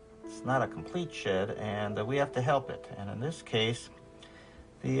shed, it's not a complete shed, and we have to help it. And in this case,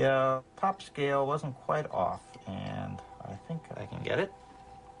 the top scale wasn't quite off, and I think I can get it.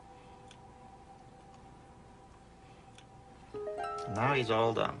 Now he's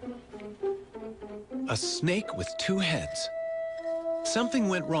all done. A snake with two heads. Something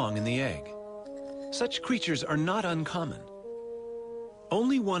went wrong in the egg. Such creatures are not uncommon.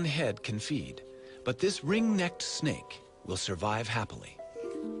 Only one head can feed, but this ring-necked snake will survive happily.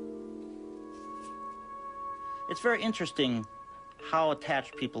 It's very interesting how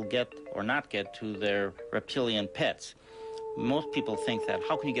attached people get or not get to their reptilian pets. Most people think that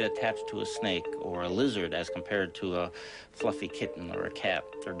how can you get attached to a snake or a lizard as compared to a fluffy kitten or a cat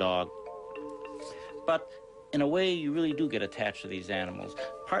or dog? But in a way, you really do get attached to these animals,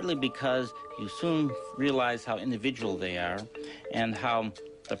 partly because you soon realize how individual they are and how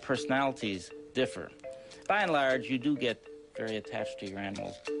the personalities differ. By and large, you do get very attached to your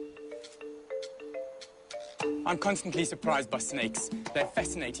animals. I'm constantly surprised by snakes. They're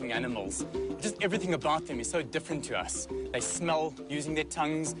fascinating animals. Just everything about them is so different to us. They smell using their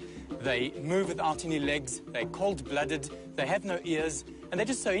tongues, they move without any legs, they're cold-blooded, they have no ears, and they're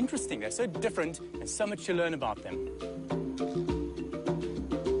just so interesting. They're so different and so much to learn about them.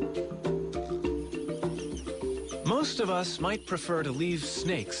 Most of us might prefer to leave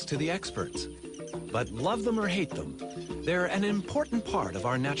snakes to the experts, but love them or hate them, they're an important part of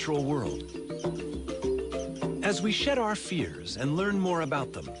our natural world. As we shed our fears and learn more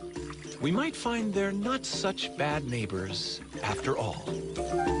about them, we might find they're not such bad neighbors after all.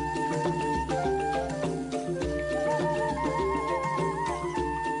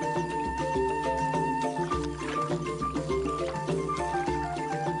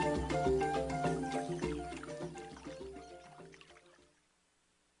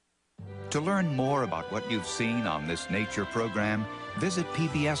 To learn more about what you've seen on this nature program, visit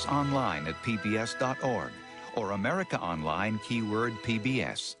PBS online at pbs.org or America Online keyword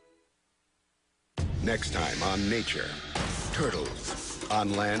PBS. Next time on Nature, turtles,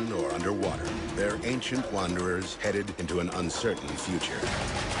 on land or underwater. They're ancient wanderers headed into an uncertain future.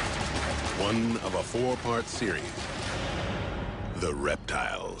 One of a 4-part series, The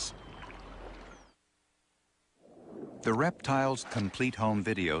Reptiles. The Reptiles Complete Home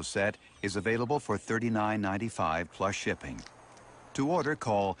Video Set is available for $39.95 plus shipping. To order,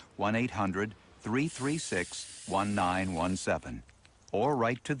 call 1-800-336-1917 or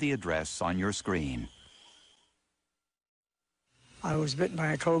write to the address on your screen. I was bitten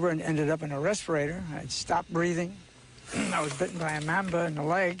by a cobra and ended up in a respirator. I had stopped breathing. I was bitten by a mamba in the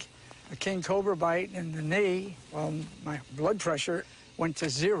leg, a king cobra bite in the knee. Well, my blood pressure went to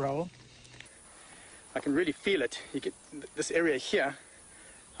 0. I can really feel it. You get this area here.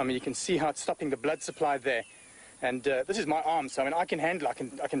 I mean, you can see how it's stopping the blood supply there. And this is my arm, so I mean, I can handle it.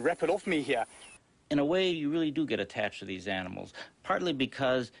 I can wrap it off me here. In a way, you really do get attached to these animals, partly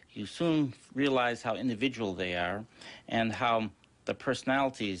because you soon realize how individual they are and how the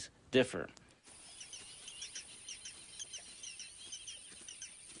personalities differ.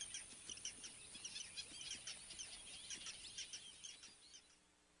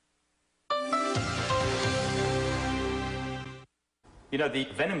 You know, the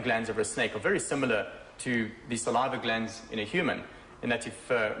venom glands of a snake are very similar to the saliva glands in a human, in that if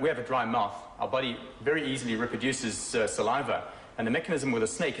we have a dry mouth, our body very easily reproduces saliva, and the mechanism with a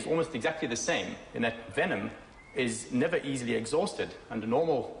snake is almost exactly the same, in that venom is never easily exhausted. Under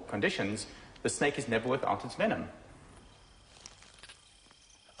normal conditions, the snake is never without its venom.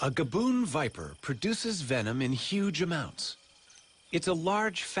 A gaboon viper produces venom in huge amounts. It's a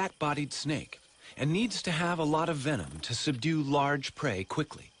large, fat-bodied snake and needs to have a lot of venom to subdue large prey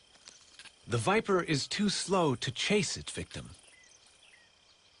quickly. The viper is too slow to chase its victim.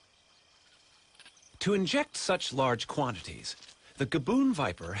 To inject such large quantities, the gaboon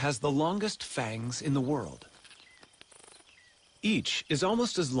viper has the longest fangs in the world. Each is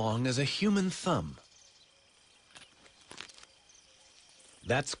almost as long as a human thumb.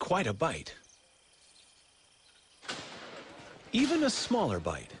 That's quite a bite. Even a smaller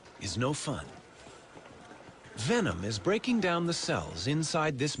bite is no fun. Venom is breaking down the cells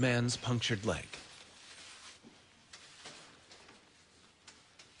inside this man's punctured leg.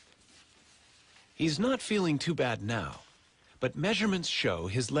 He's not feeling too bad now, but measurements show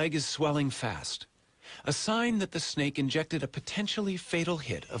his leg is swelling fast, a sign that the snake injected a potentially fatal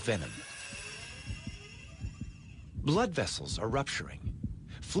hit of venom. Blood vessels are rupturing.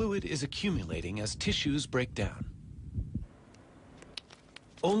 Fluid is accumulating as tissues break down.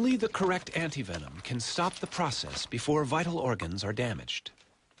 Only the correct antivenom can stop the process before vital organs are damaged.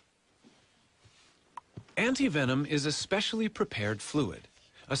 Antivenom is a specially prepared fluid,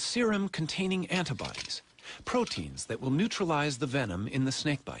 a serum containing antibodies, proteins that will neutralize the venom in the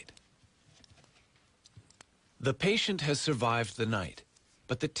snakebite. The patient has survived the night,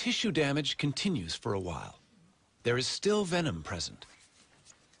 but the tissue damage continues for a while. There is still venom present.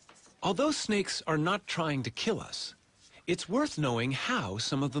 Although snakes are not trying to kill us, it's worth knowing how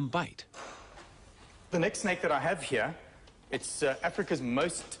some of them bite. The next snake that I have here, it's Africa's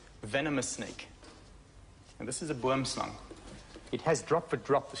most venomous snake. And this is a boomslang. It has drop for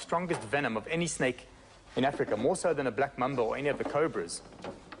drop the strongest venom of any snake in Africa, more so than a black mamba or any of the cobras.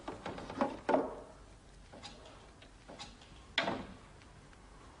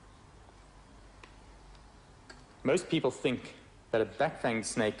 Most people think that a black-fanged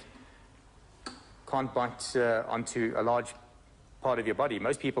snake can't bite onto a large part of your body.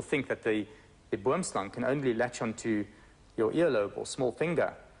 Most people think that the boomslang can only latch onto your earlobe or small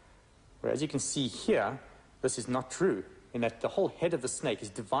finger. Whereas you can see here, this is not true, in that the whole head of the snake is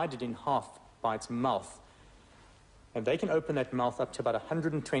divided in half by its mouth. And they can open that mouth up to about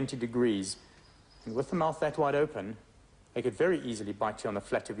 120 degrees. And with the mouth that wide open, they could very easily bite you on the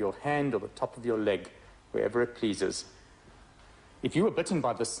flat of your hand or the top of your leg, wherever it pleases. If you were bitten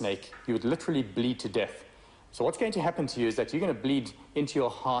by this snake, you would literally bleed to death. So what's going to happen to you is that you're going to bleed into your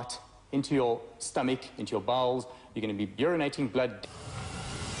heart, into your stomach, into your bowels. You're going to be urinating blood.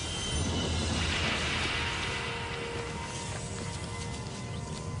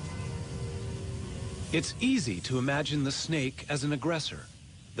 It's easy to imagine the snake as an aggressor,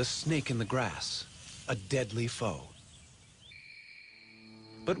 the snake in the grass, a deadly foe.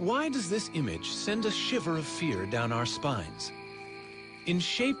 But why does this image send a shiver of fear down our spines? In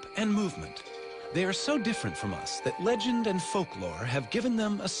shape and movement, they are so different from us that legend and folklore have given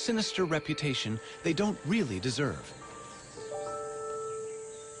them a sinister reputation they don't really deserve.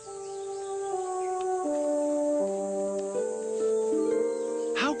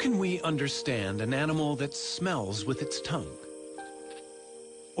 How can we understand an animal that smells with its tongue?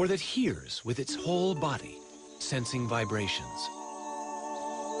 Or that hears with its whole body, sensing vibrations?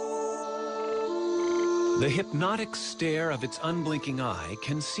 The hypnotic stare of its unblinking eye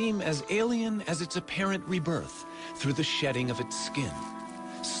can seem as alien as its apparent rebirth through the shedding of its skin,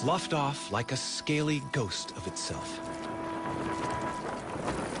 sloughed off like a scaly ghost of itself.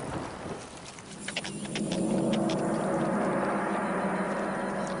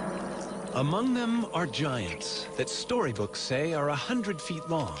 Among them are giants that storybooks say are 100 feet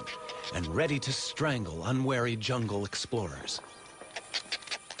long and ready to strangle unwary jungle explorers.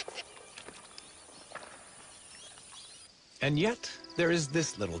 And yet, there is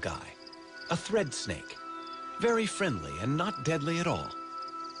this little guy, a thread snake, very friendly and not deadly at all.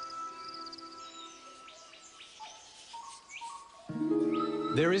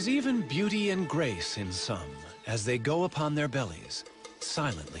 There is even beauty and grace in some as they go upon their bellies,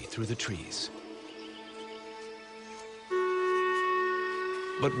 silently through the trees.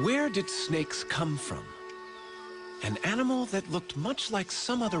 But where did snakes come from? An animal that looked much like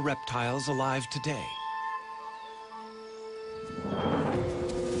some other reptiles alive today.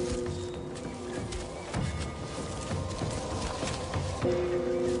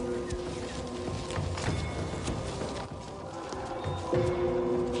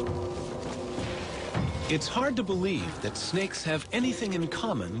 It's hard to believe that snakes have anything in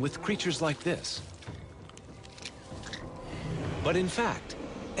common with creatures like this. But in fact,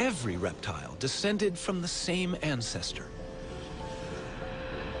 every reptile descended from the same ancestor.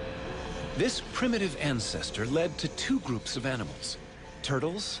 This primitive ancestor led to two groups of animals,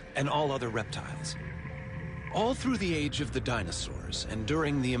 turtles and all other reptiles. All through the age of the dinosaurs and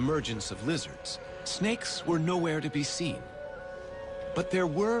during the emergence of lizards, snakes were nowhere to be seen. But there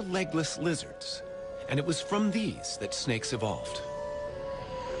were legless lizards, and it was from these that snakes evolved.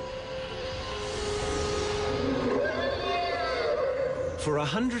 For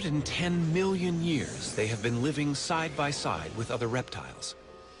 110 million years, they have been living side by side with other reptiles.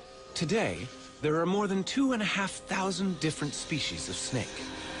 Today, there are more than 2,500 different species of snake.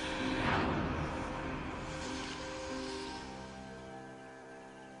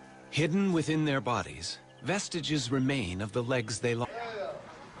 Hidden within their bodies, vestiges remain of the legs they lost.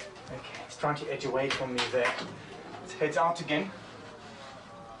 Okay, he's trying to edge away from me there. His head's out again.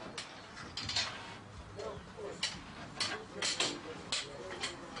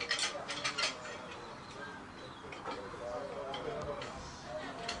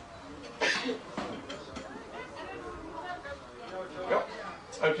 Yep,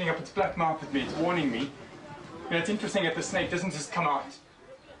 it's opening up its black mouth at me, it's warning me. You know, it's interesting that the snake doesn't just come out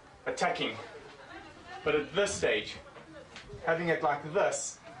attacking, but at this stage, having it like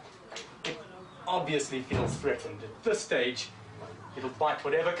this, it obviously feels threatened. At this stage, it'll bite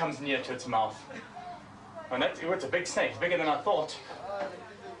whatever comes near to its mouth. And that's, it's a big snake, bigger than I thought.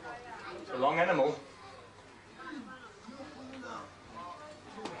 It's a long animal.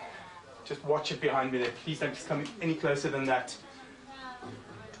 Just watch it behind me there. Please don't just come any closer than that.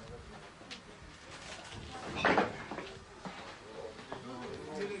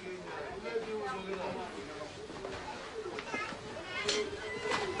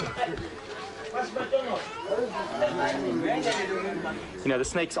 You know, the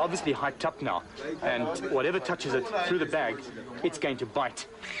snake's obviously hyped up now, and whatever touches it through the bag, it's going to bite.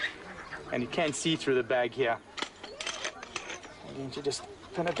 And you can see through the bag here. I'm going to just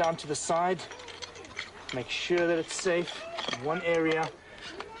pin it down to the side, make sure that it's safe in one area,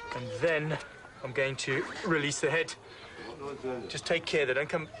 and then I'm going to release the head. Just take care that don't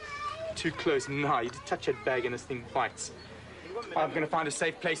come too close. Now, you touch that bag and this thing bites. I'm going to find a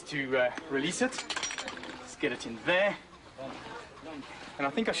safe place to release it. Let's get it in there. And I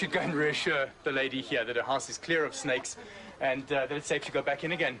think I should go and reassure the lady here that her house is clear of snakes and that it's safe to go back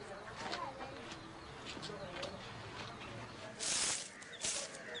in again.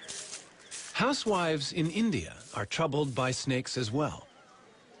 Housewives in India are troubled by snakes as well.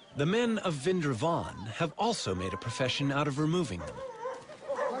 The men of Vrindavan have also made a profession out of removing them.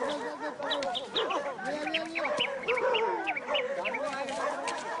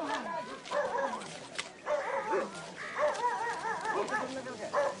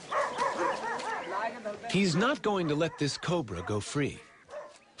 He's not going to let this cobra go free.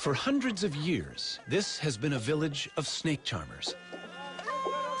 For hundreds of years, this has been a village of snake charmers.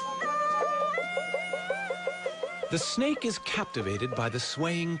 The snake is captivated by the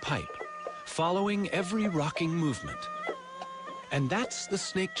swaying pipe, following every rocking movement. And that's the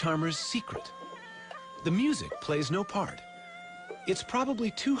snake charmer's secret. The music plays no part. It's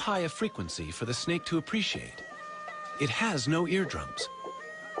probably too high a frequency for the snake to appreciate. It has no eardrums.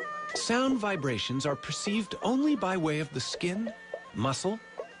 Sound vibrations are perceived only by way of the skin, muscle,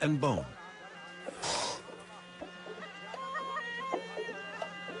 and bone.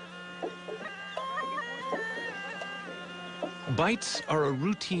 Bites are a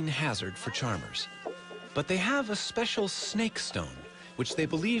routine hazard for charmers, but they have a special snake stone, which they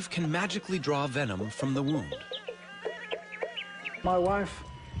believe can magically draw venom from the wound. My wife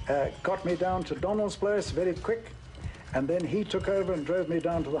got me down to Donald's place very quick, and then he took over and drove me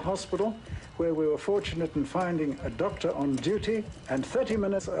down to the hospital, where we were fortunate in finding a doctor on duty. And 30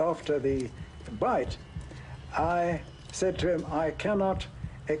 minutes after the bite, I said to him, I cannot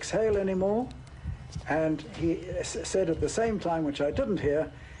exhale anymore. And he said at the same time, which I didn't hear,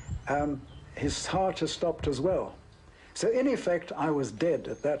 his heart has stopped as well. So in effect, I was dead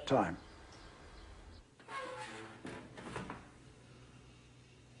at that time.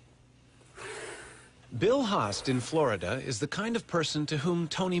 Bill Haast in Florida is the kind of person to whom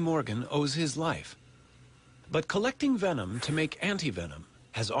Tony Morgan owes his life. But collecting venom to make anti-venom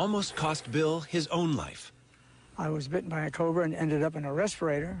has almost cost Bill his own life. I was bitten by a cobra and ended up in a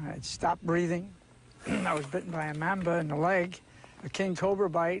respirator. I had stopped breathing. I was bitten by a mamba in the leg, a king cobra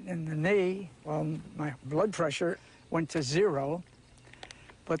bite in the knee. Well, my blood pressure went to 0.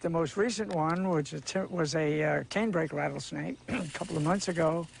 But the most recent one, which was a canebrake rattlesnake, a couple of months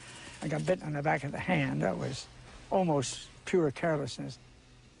ago, I got bitten on the back of the hand. That was almost pure carelessness.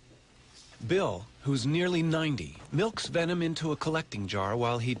 Bill, who's nearly 90, milks venom into a collecting jar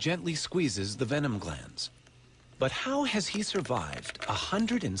while he gently squeezes the venom glands. But how has he survived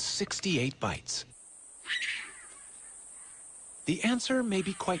 168 bites? The answer may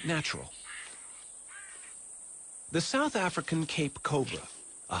be quite natural. The South African Cape cobra,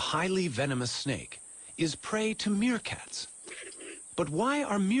 a highly venomous snake, is prey to meerkats. But why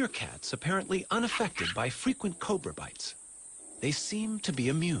are meerkats apparently unaffected by frequent cobra bites? They seem to be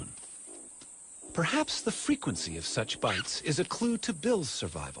immune. Perhaps the frequency of such bites is a clue to Bill's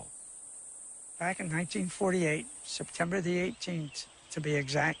survival. Back in 1948, September the 18th to be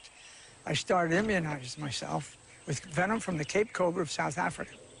exact, I started immunizing myself with venom from the Cape cobra of South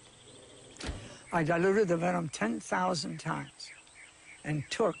Africa. I diluted the venom 10,000 times and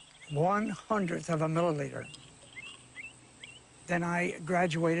took 1/100th of a milliliter. Then I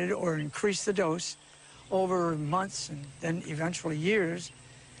graduated or increased the dose over months and then eventually years,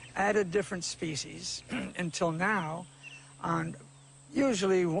 added different species until now, on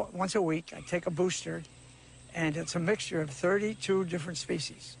usually once a week, I take a booster, and it's a mixture of 32 different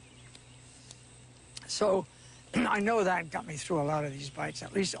species. So I know that got me through a lot of these bites,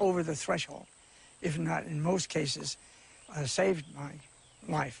 at least over the threshold, if not in most cases, saved my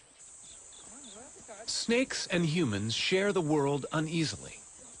life. Snakes and humans share the world uneasily.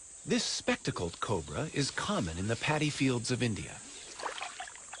 This spectacled cobra is common in the paddy fields of India.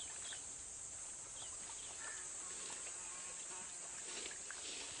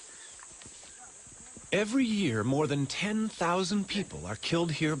 Every year, more than 10,000 people are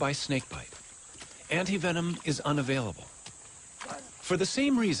killed here by snakebite. Antivenom is unavailable. For the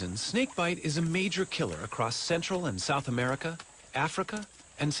same reason, snakebite is a major killer across Central and South America, Africa,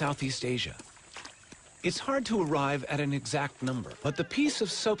 and Southeast Asia. It's hard to arrive at an exact number, but the piece of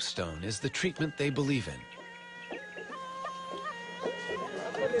soapstone is the treatment they believe in.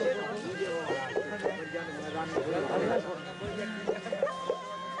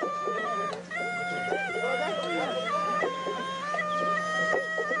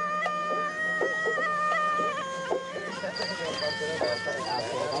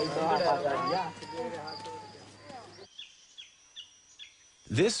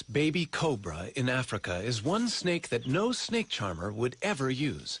 This baby cobra in Africa is one snake that no snake charmer would ever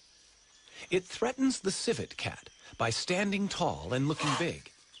use. It threatens the civet cat by standing tall and looking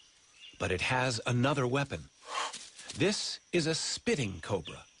big. But it has another weapon. This is a spitting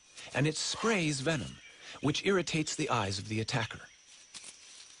cobra, and it sprays venom, which irritates the eyes of the attacker.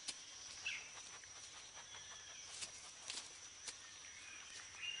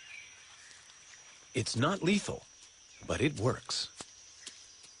 It's not lethal, but it works.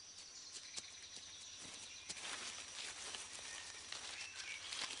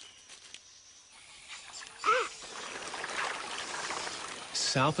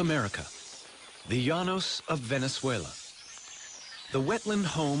 South America, the Llanos of Venezuela, the wetland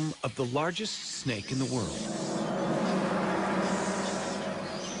home of the largest snake in the world,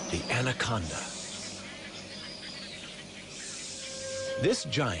 the anaconda. This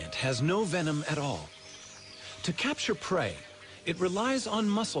giant has no venom at all. To capture prey, it relies on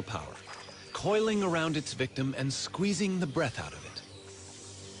muscle power, coiling around its victim and squeezing the breath out of it.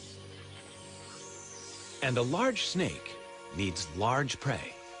 And a large snake needs large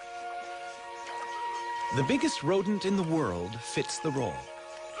prey. The biggest rodent in the world fits the role.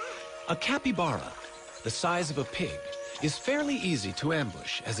 A capybara, the size of a pig, is fairly easy to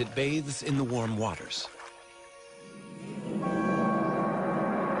ambush as it bathes in the warm waters.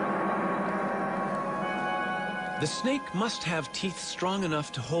 The snake must have teeth strong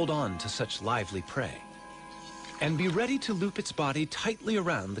enough to hold on to such lively prey, and be ready to loop its body tightly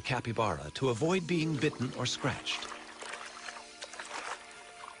around the capybara to avoid being bitten or scratched.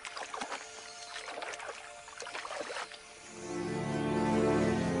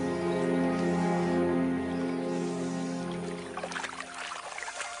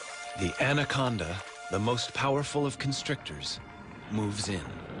 The anaconda, the most powerful of constrictors, moves in.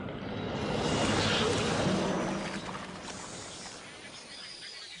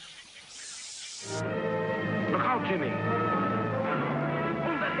 Look out, Jimmy.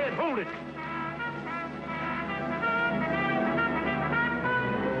 Hold that head, hold it.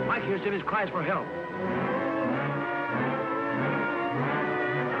 Mike hears Jimmy's cries for help.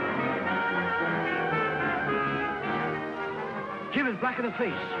 Jim is black in the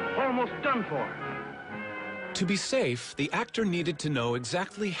face, almost done for. To be safe, the actor needed to know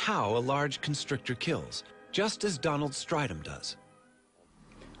exactly how a large constrictor kills, just as Donald Stridham does.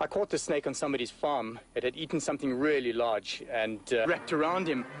 I caught the snake on somebody's farm. It had eaten something really large and wrapped around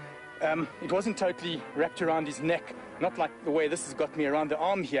him. It wasn't totally wrapped around his neck, not like the way this has got me around the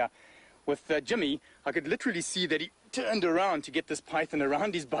arm here. With Jimmy, I could literally see that he turned around to get this python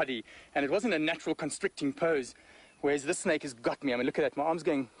around his body, and it wasn't a natural constricting pose. Whereas this snake has got me. I mean, look at that. My arm's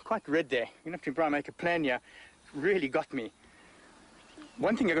going quite red there. You're going to have to try and make a plan here. Really got me.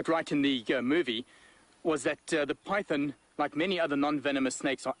 One thing I got right in the movie was that the python, like many other non-venomous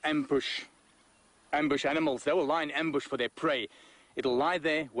snakes, are ambush animals. They will lie in ambush for their prey. It'll lie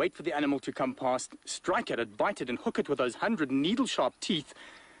there, wait for the animal to come past, strike at it, bite it, and hook it with those 100 needle-sharp teeth.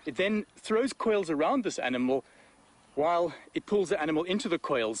 It then throws coils around this animal while it pulls the animal into the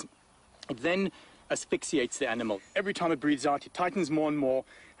coils. It then asphyxiates the animal. Every time it breathes out, it tightens more and more,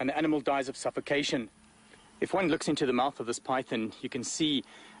 and the animal dies of suffocation. If one looks into the mouth of this python, you can see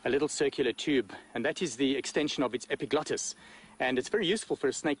a little circular tube, and that is the extension of its epiglottis. And it's very useful for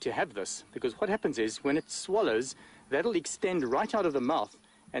a snake to have this, because what happens is, when it swallows, that'll extend right out of the mouth,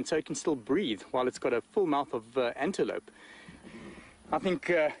 and so it can still breathe while it's got a full mouth of antelope. I think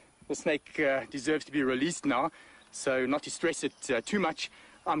the snake deserves to be released now, so not to stress it too much,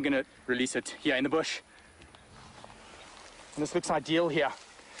 I'm going to release it here in the bush. And this looks ideal here.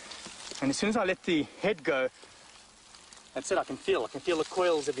 And as soon as I let the head go, that's it, I can feel the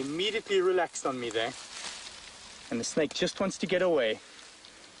coils have immediately relaxed on me there. And the snake just wants to get away,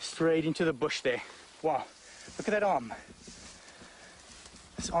 straight into the bush there. Wow, look at that arm.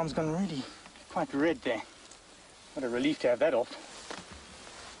 This arm's gone really quite red there. What a relief to have that off.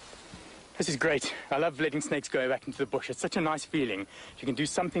 This is great. I love letting snakes go back into the bush. It's such a nice feeling. You can do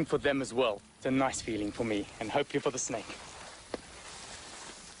something for them as well. It's a nice feeling for me, and hopefully for the snake.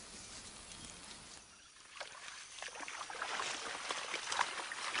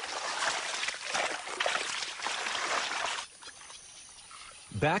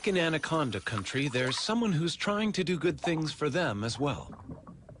 Back in anaconda country, there's someone who's trying to do good things for them as well.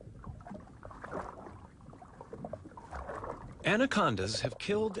 Anacondas have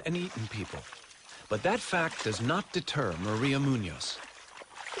killed and eaten people, but that fact does not deter Maria Munoz.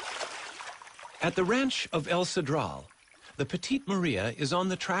 At the ranch of El Cedral, the petite Maria is on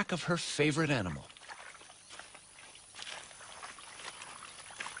the track of her favorite animal.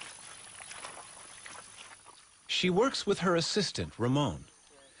 She works with her assistant, Ramon.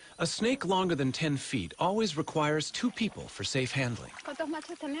 A snake longer than 10 feet always requires 2 people for safe handling. ¿Cuántos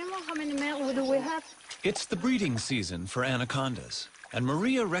machos tenemos? How many males do we have? It's the breeding season for anacondas, and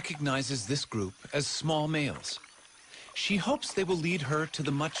Maria recognizes this group as small males. She hopes they will lead her to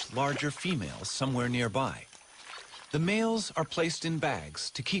the much larger females somewhere nearby. The males are placed in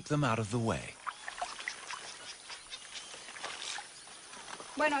bags to keep them out of the way.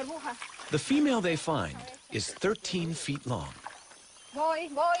 Bueno, burbuja. The female they find is 13 feet long. Voy.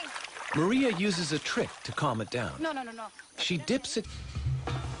 Maria uses a trick to calm it down. No. She dips it.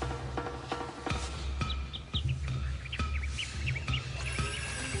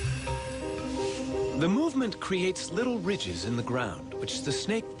 The movement creates little ridges in the ground, which the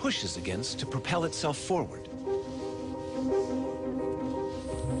snake pushes against to propel itself forward.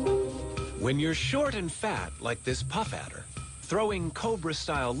 When you're short and fat, like this puff adder, throwing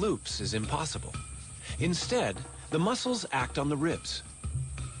cobra-style loops is impossible. Instead, the muscles act on the ribs.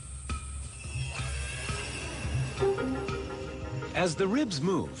 As the ribs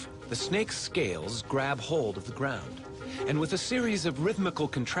move, the snake's scales grab hold of the ground, and with a series of rhythmical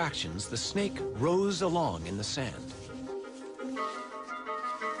contractions, the snake rows along in the sand.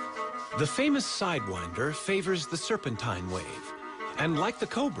 The famous sidewinder favors the serpentine wave, and like the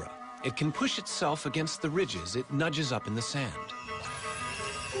cobra, it can push itself against the ridges it nudges up in the sand.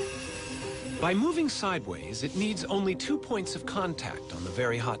 By moving sideways, it needs only 2 points of contact on the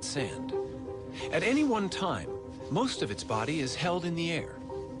very hot sand. At any one time, most of its body is held in the air.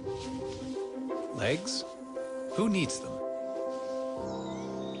 Legs? Who needs them?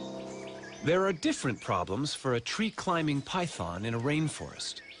 There are different problems for a tree-climbing python in a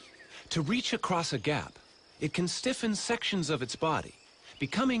rainforest. To reach across a gap, it can stiffen sections of its body,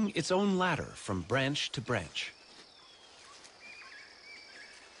 becoming its own ladder from branch to branch.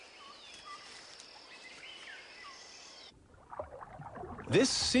 This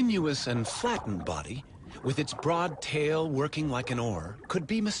sinuous and flattened body, with its broad tail working like an oar, could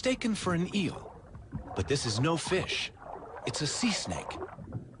be mistaken for an eel. But this is no fish. It's a sea snake.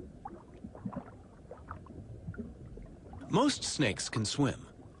 Most snakes can swim,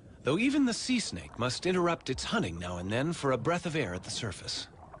 though even the sea snake must interrupt its hunting now and then for a breath of air at the surface.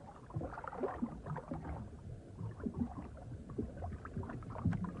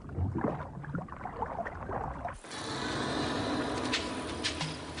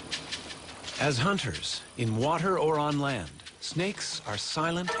 As hunters, in water or on land, snakes are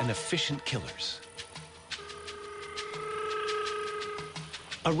silent and efficient killers.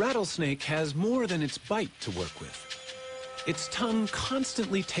 A rattlesnake has more than its bite to work with. Its tongue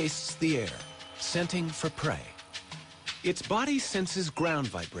constantly tastes the air, scenting for prey. Its body senses ground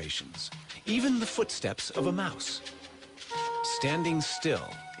vibrations, even the footsteps of a mouse. Standing still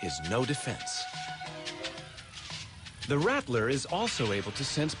is no defense. The rattler is also able to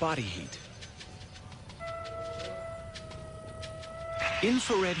sense body heat.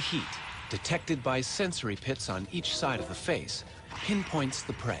 Infrared heat, detected by sensory pits on each side of the face, pinpoints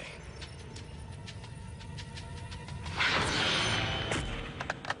the prey.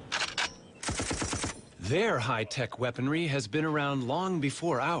 Their high-tech weaponry has been around long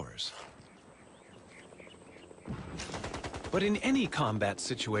before ours. But in any combat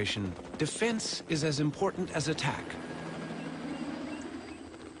situation, defense is as important as attack.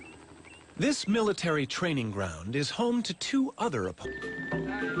 This military training ground is home to 2 other opponents.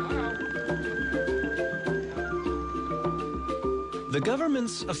 The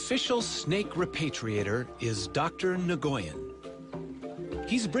government's official snake repatriator is Dr. Nguyen.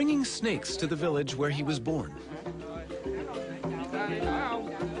 He's bringing snakes to the village where he was born.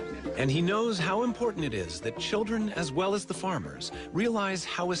 And he knows how important it is that children, as well as the farmers, realize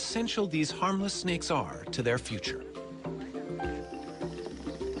how essential these harmless snakes are to their future.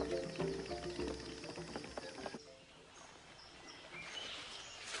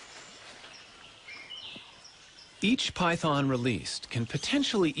 Each python released can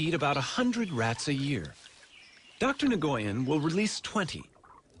potentially eat about 100 rats a year. Dr. Nguyen will release 20,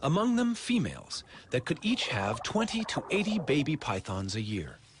 among them females, that could each have 20 to 80 baby pythons a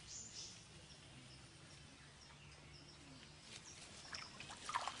year.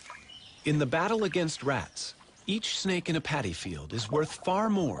 In the battle against rats, Each snake in a paddy field is worth far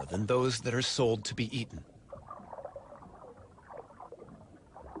more than those that are sold to be eaten.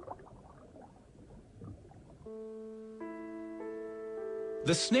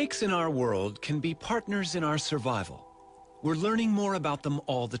 The snakes in our world can be partners in our survival. We're learning more about them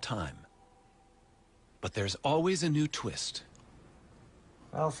all the time. But there's always a new twist.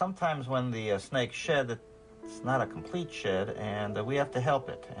 Well, sometimes when the snake shed, it's not a complete shed, and we have to help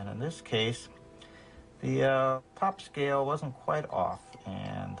it. And in this case, the top scale wasn't quite off,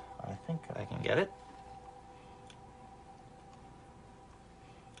 and I think I can get it.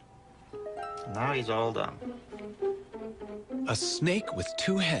 Now he's all done. A snake with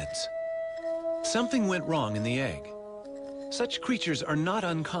two heads. Something went wrong in the egg. Such creatures are not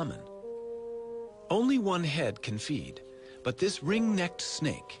uncommon. Only one head can feed, but this ring-necked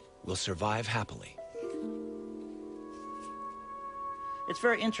snake will survive happily. It's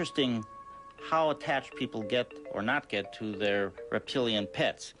very interesting how attached people get or not get to their reptilian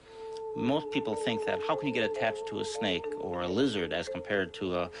pets. Most people think that how can you get attached to a snake or a lizard as compared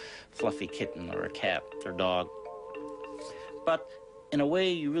to a fluffy kitten or a cat or dog? But in a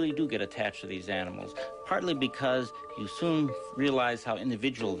way, you really do get attached to these animals, partly because you soon realize how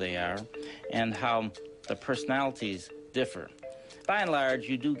individual they are and how the personalities differ. By and large,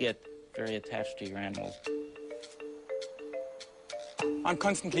 you do get very attached to your animals. I'm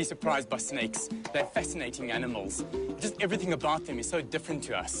constantly surprised by snakes. They're fascinating animals. Just everything about them is so different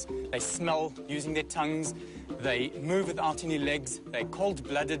to us. They smell using their tongues, they move without any legs, they're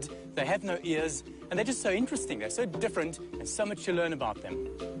cold-blooded, they have no ears, and they're just so interesting. They're so different, and so much to learn about them.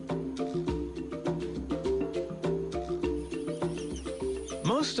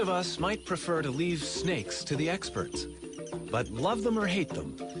 Most of us might prefer to leave snakes to the experts. But love them or hate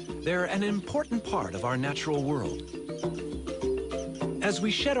them, they're an important part of our natural world. As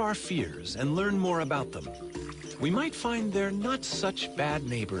we shed our fears and learn more about them, we might find they're not such bad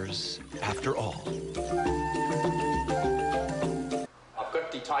neighbors after all. I've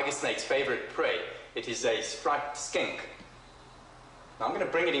got the tiger snake's favorite prey. It is a striped skink. Now I'm going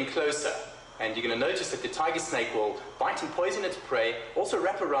to bring it in closer, and you're going to notice that the tiger snake will bite and poison its prey, also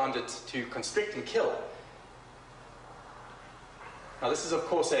wrap around it to constrict and kill. Now this is of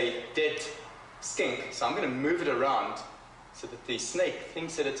course a dead skink, so I'm going to move it around so that the snake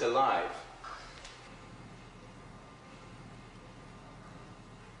thinks that it's alive.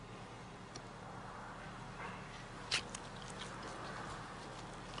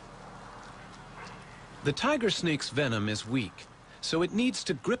 The tiger snake's venom is weak, so it needs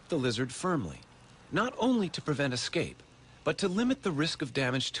to grip the lizard firmly, not only to prevent escape, but to limit the risk of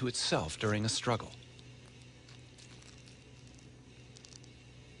damage to itself during a struggle.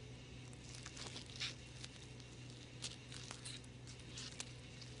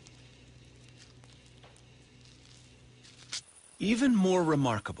 Even more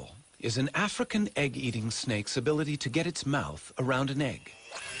remarkable is an African egg-eating snake's ability to get its mouth around an egg.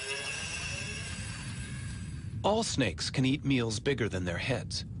 All snakes can eat meals bigger than their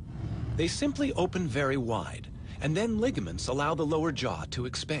heads. They simply open very wide, and then ligaments allow the lower jaw to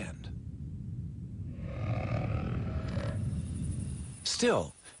expand.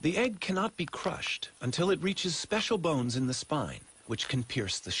 Still, the egg cannot be crushed until it reaches special bones in the spine, which can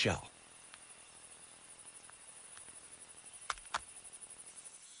pierce the shell.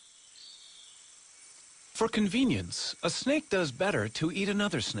 For convenience, a snake does better to eat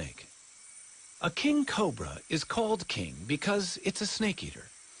another snake. A king cobra is called king because it's a snake eater.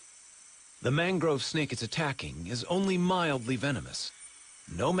 The mangrove snake it's attacking is only mildly venomous.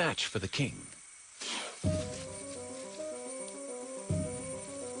 No match for the king.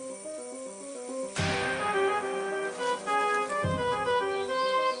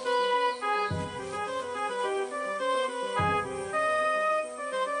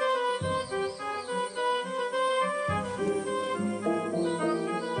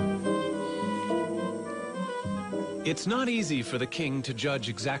 It's not easy for the king to judge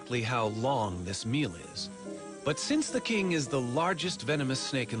exactly how long this meal is. But since the king is the largest venomous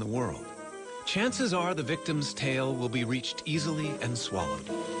snake in the world, chances are the victim's tail will be reached easily and swallowed.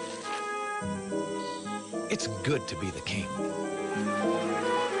 It's good to be the king.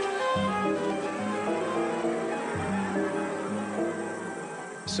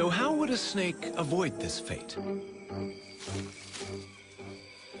 So how would a snake avoid this fate?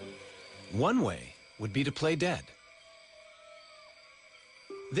 One way would be to play dead.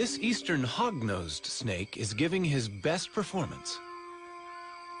 This eastern hog-nosed snake is giving his best performance.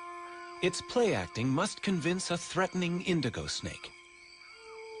 Its play acting must convince a threatening indigo snake.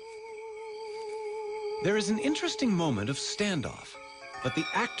 There is an interesting moment of standoff, but the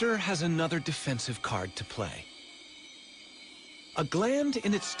actor has another defensive card to play. A gland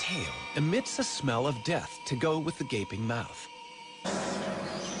in its tail emits a smell of death to go with the gaping mouth.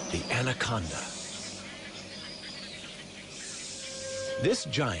 The anaconda. This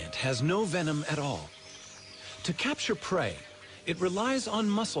giant has no venom at all. To capture prey, it relies on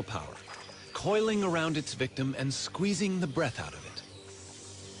muscle power, coiling around its victim and squeezing the breath out of it.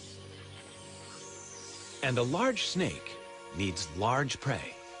 And a large snake needs large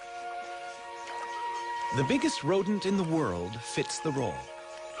prey. The biggest rodent in the world fits the role.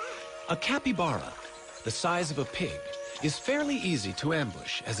 A capybara, the size of a pig, is fairly easy to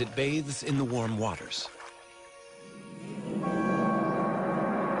ambush as it bathes in the warm waters.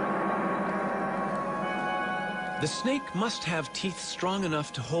 The snake must have teeth strong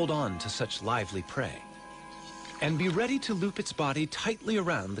enough to hold on to such lively prey, and be ready to loop its body tightly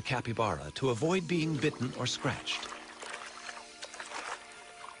around the capybara to avoid being bitten or scratched.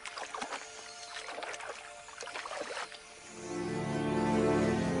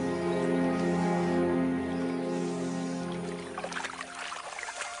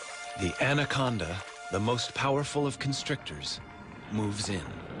 The anaconda, the most powerful of constrictors, moves in.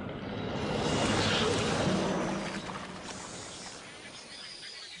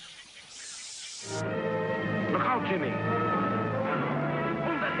 Look out, Jimmy.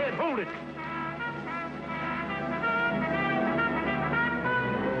 Hold that head, hold it.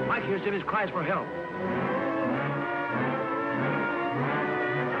 Mike hears Jimmy's cries for help.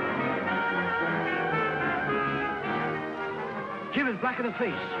 Jim is black in the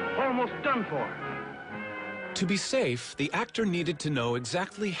face, almost done for. To be safe, the actor needed to know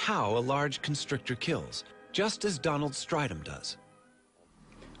exactly how a large constrictor kills, just as Donald Stridham does.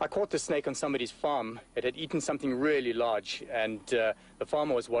 I caught the snake on somebody's farm. It had eaten something really large, and the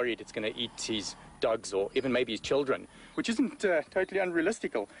farmer was worried it's going to eat his dogs or even maybe his children, which isn't totally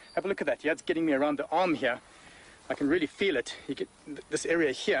unrealistical. Have a look at that. Yeah, it's getting me around the arm here. I can really feel it. You get this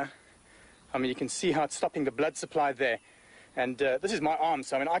area here. I mean, you can see how it's stopping the blood supply there. And this is my arm,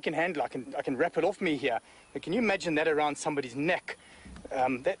 so I mean, I can handle, I can wrap it off me here. But can you imagine that around somebody's neck? I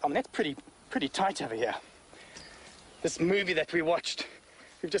mean, that's pretty tight over here. This movie that we watched,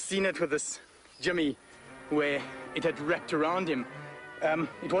 we've just seen it with this Jimmy, where it had wrapped around him.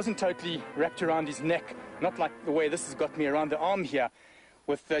 It wasn't totally wrapped around his neck, not like the way this has got me around the arm here.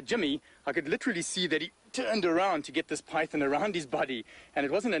 With Jimmy, I could literally see that he turned around to get this python around his body, and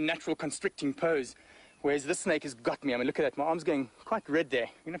it wasn't a natural constricting pose. Whereas this snake has got me. I mean, look at that. My arm's going quite red there.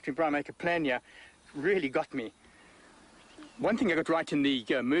 We're going to have to try and make a plan here. Really got me. One thing I got right in the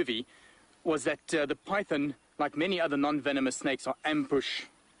movie was that the python, like many other non-venomous snakes, are ambush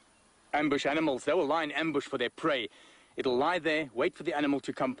animals. They will lie in ambush for their prey. It'll lie there, wait for the animal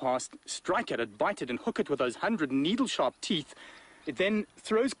to come past, strike at it, bite it, and hook it with those 100 needle-sharp teeth. It then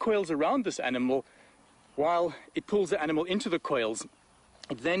throws coils around this animal while it pulls the animal into the coils.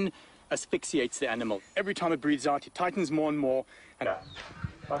 It then asphyxiates the animal. Every time it breathes out, it tightens more and more. And I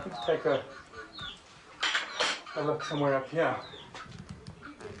think to take a look somewhere up here.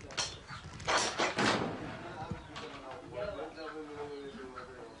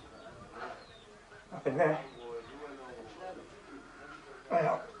 Nothing there.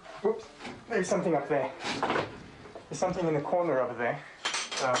 Well, whoops, there's something up there. There's something in the corner over there.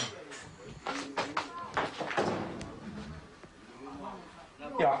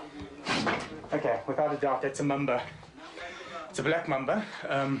 Yeah. Okay, without a doubt, that's a mamba. It's a black mamba.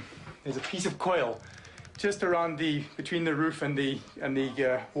 There's a piece of coil just around between the roof and the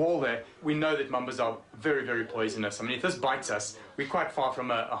wall there. We know that mambas are very, very poisonous. I mean, if this bites us, we're quite far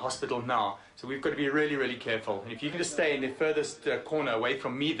from a hospital now, so we've got to be really, really careful. And if you can just stay in the furthest corner away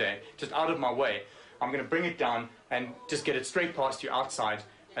from me there, just out of my way, I'm going to bring it down and just get it straight past you outside,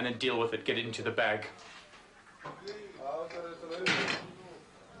 and then deal with it, get it into the bag.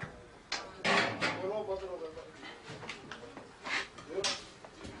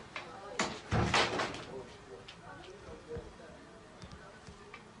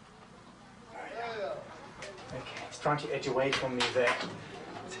 Okay, it's trying to edge away from me there.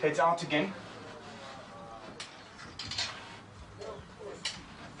 It heads out again.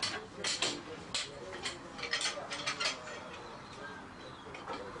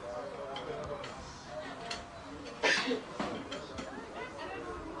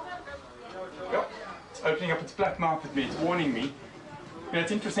 Yep, it's opening up its black mouth at me, it's warning me. You know,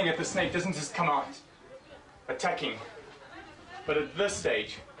 it's interesting that the snake doesn't just come out attacking, but at this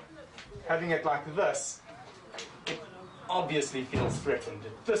stage, having it like this, it obviously feels threatened.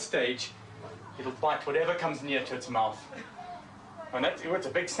 At this stage, it'll bite whatever comes near to its mouth. And it's a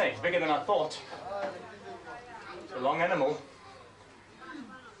big snake, it's bigger than I thought. It's a long animal.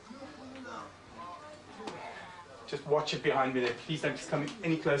 Just watch it behind me there. Please don't just come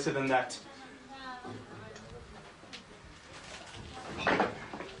any closer than that.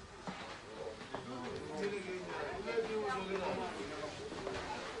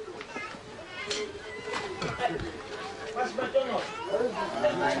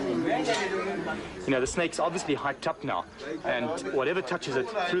 You know, the snake's obviously hyped up now, and whatever touches it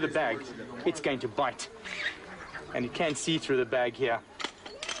through the bag, it's going to bite. And you can see through the bag here.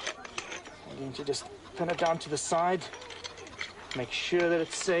 I'm going to just pin it down to the side, make sure that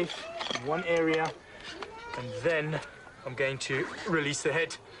it's safe in one area, and then I'm going to release the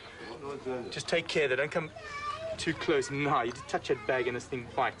head. Just take care that don't come too close. Now, you just touch that bag and this thing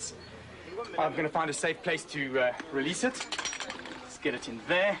bites. I'm going to find a safe place to release it. Let's get it in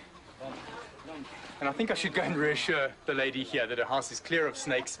there. And I think I should go and reassure the lady here that her house is clear of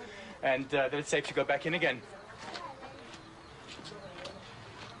snakes and that it's safe to go back in again.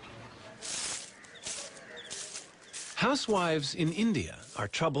 Housewives in India are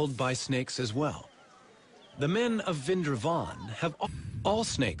troubled by snakes as well. The men of Vrindavan have all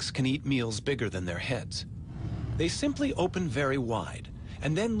snakes can eat meals bigger than their heads. They simply open very wide,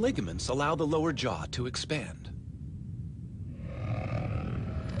 and then ligaments allow the lower jaw to expand.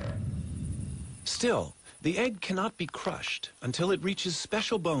 Still, the egg cannot be crushed until it reaches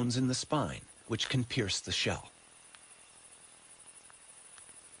special bones in the spine, which can pierce the shell.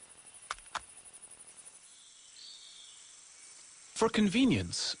 For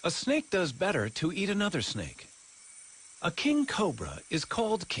convenience, a snake does better to eat another snake. A king cobra is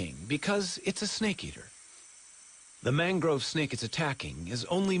called king because it's a snake eater. The mangrove snake it's attacking is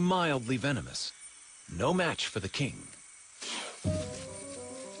only mildly venomous. No match for the king.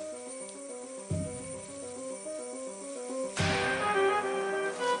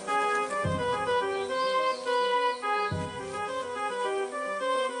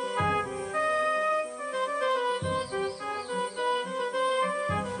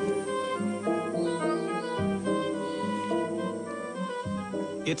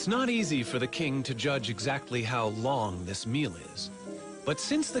 It's not easy for the king to judge exactly how long this meal is. But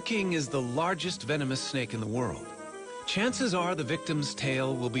since the king is the largest venomous snake in the world, chances are the victim's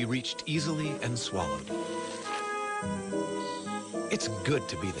tail will be reached easily and swallowed. It's good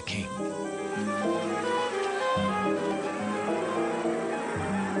to be the king.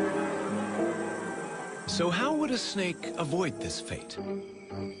 So how would a snake avoid this fate?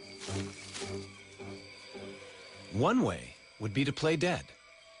 One way would be to play dead.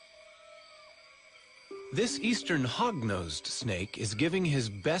 This eastern hog-nosed snake is giving his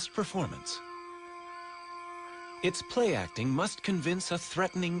best performance. Its play acting must convince a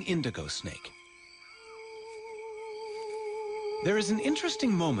threatening indigo snake. There is an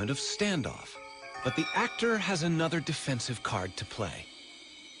interesting moment of standoff, but the actor has another defensive card to play.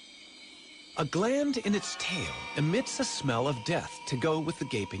 A gland in its tail emits a smell of death to go with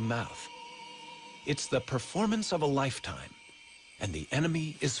the gaping mouth. It's the performance of a lifetime, and the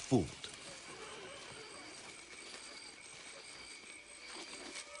enemy is fooled.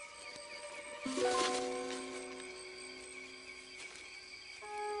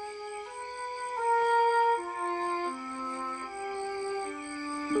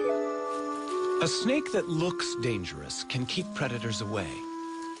 A snake that looks dangerous can keep predators away.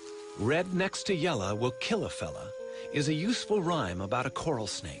 Red next to yellow will kill a fella is a useful rhyme about a coral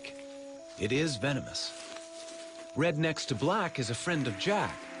snake. It is venomous. Red next to black is a friend of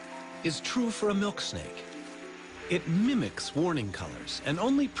Jack is true for a milk snake. It mimics warning colors and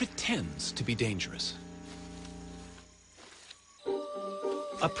only pretends to be dangerous.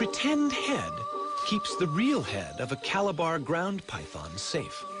 A pretend head keeps the real head of a Calabar ground python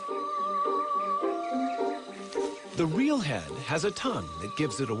safe. The real head has a tongue that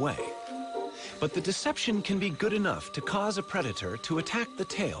gives it away. But the deception can be good enough to cause a predator to attack the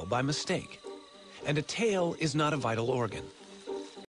tail by mistake. And a tail is not a vital organ.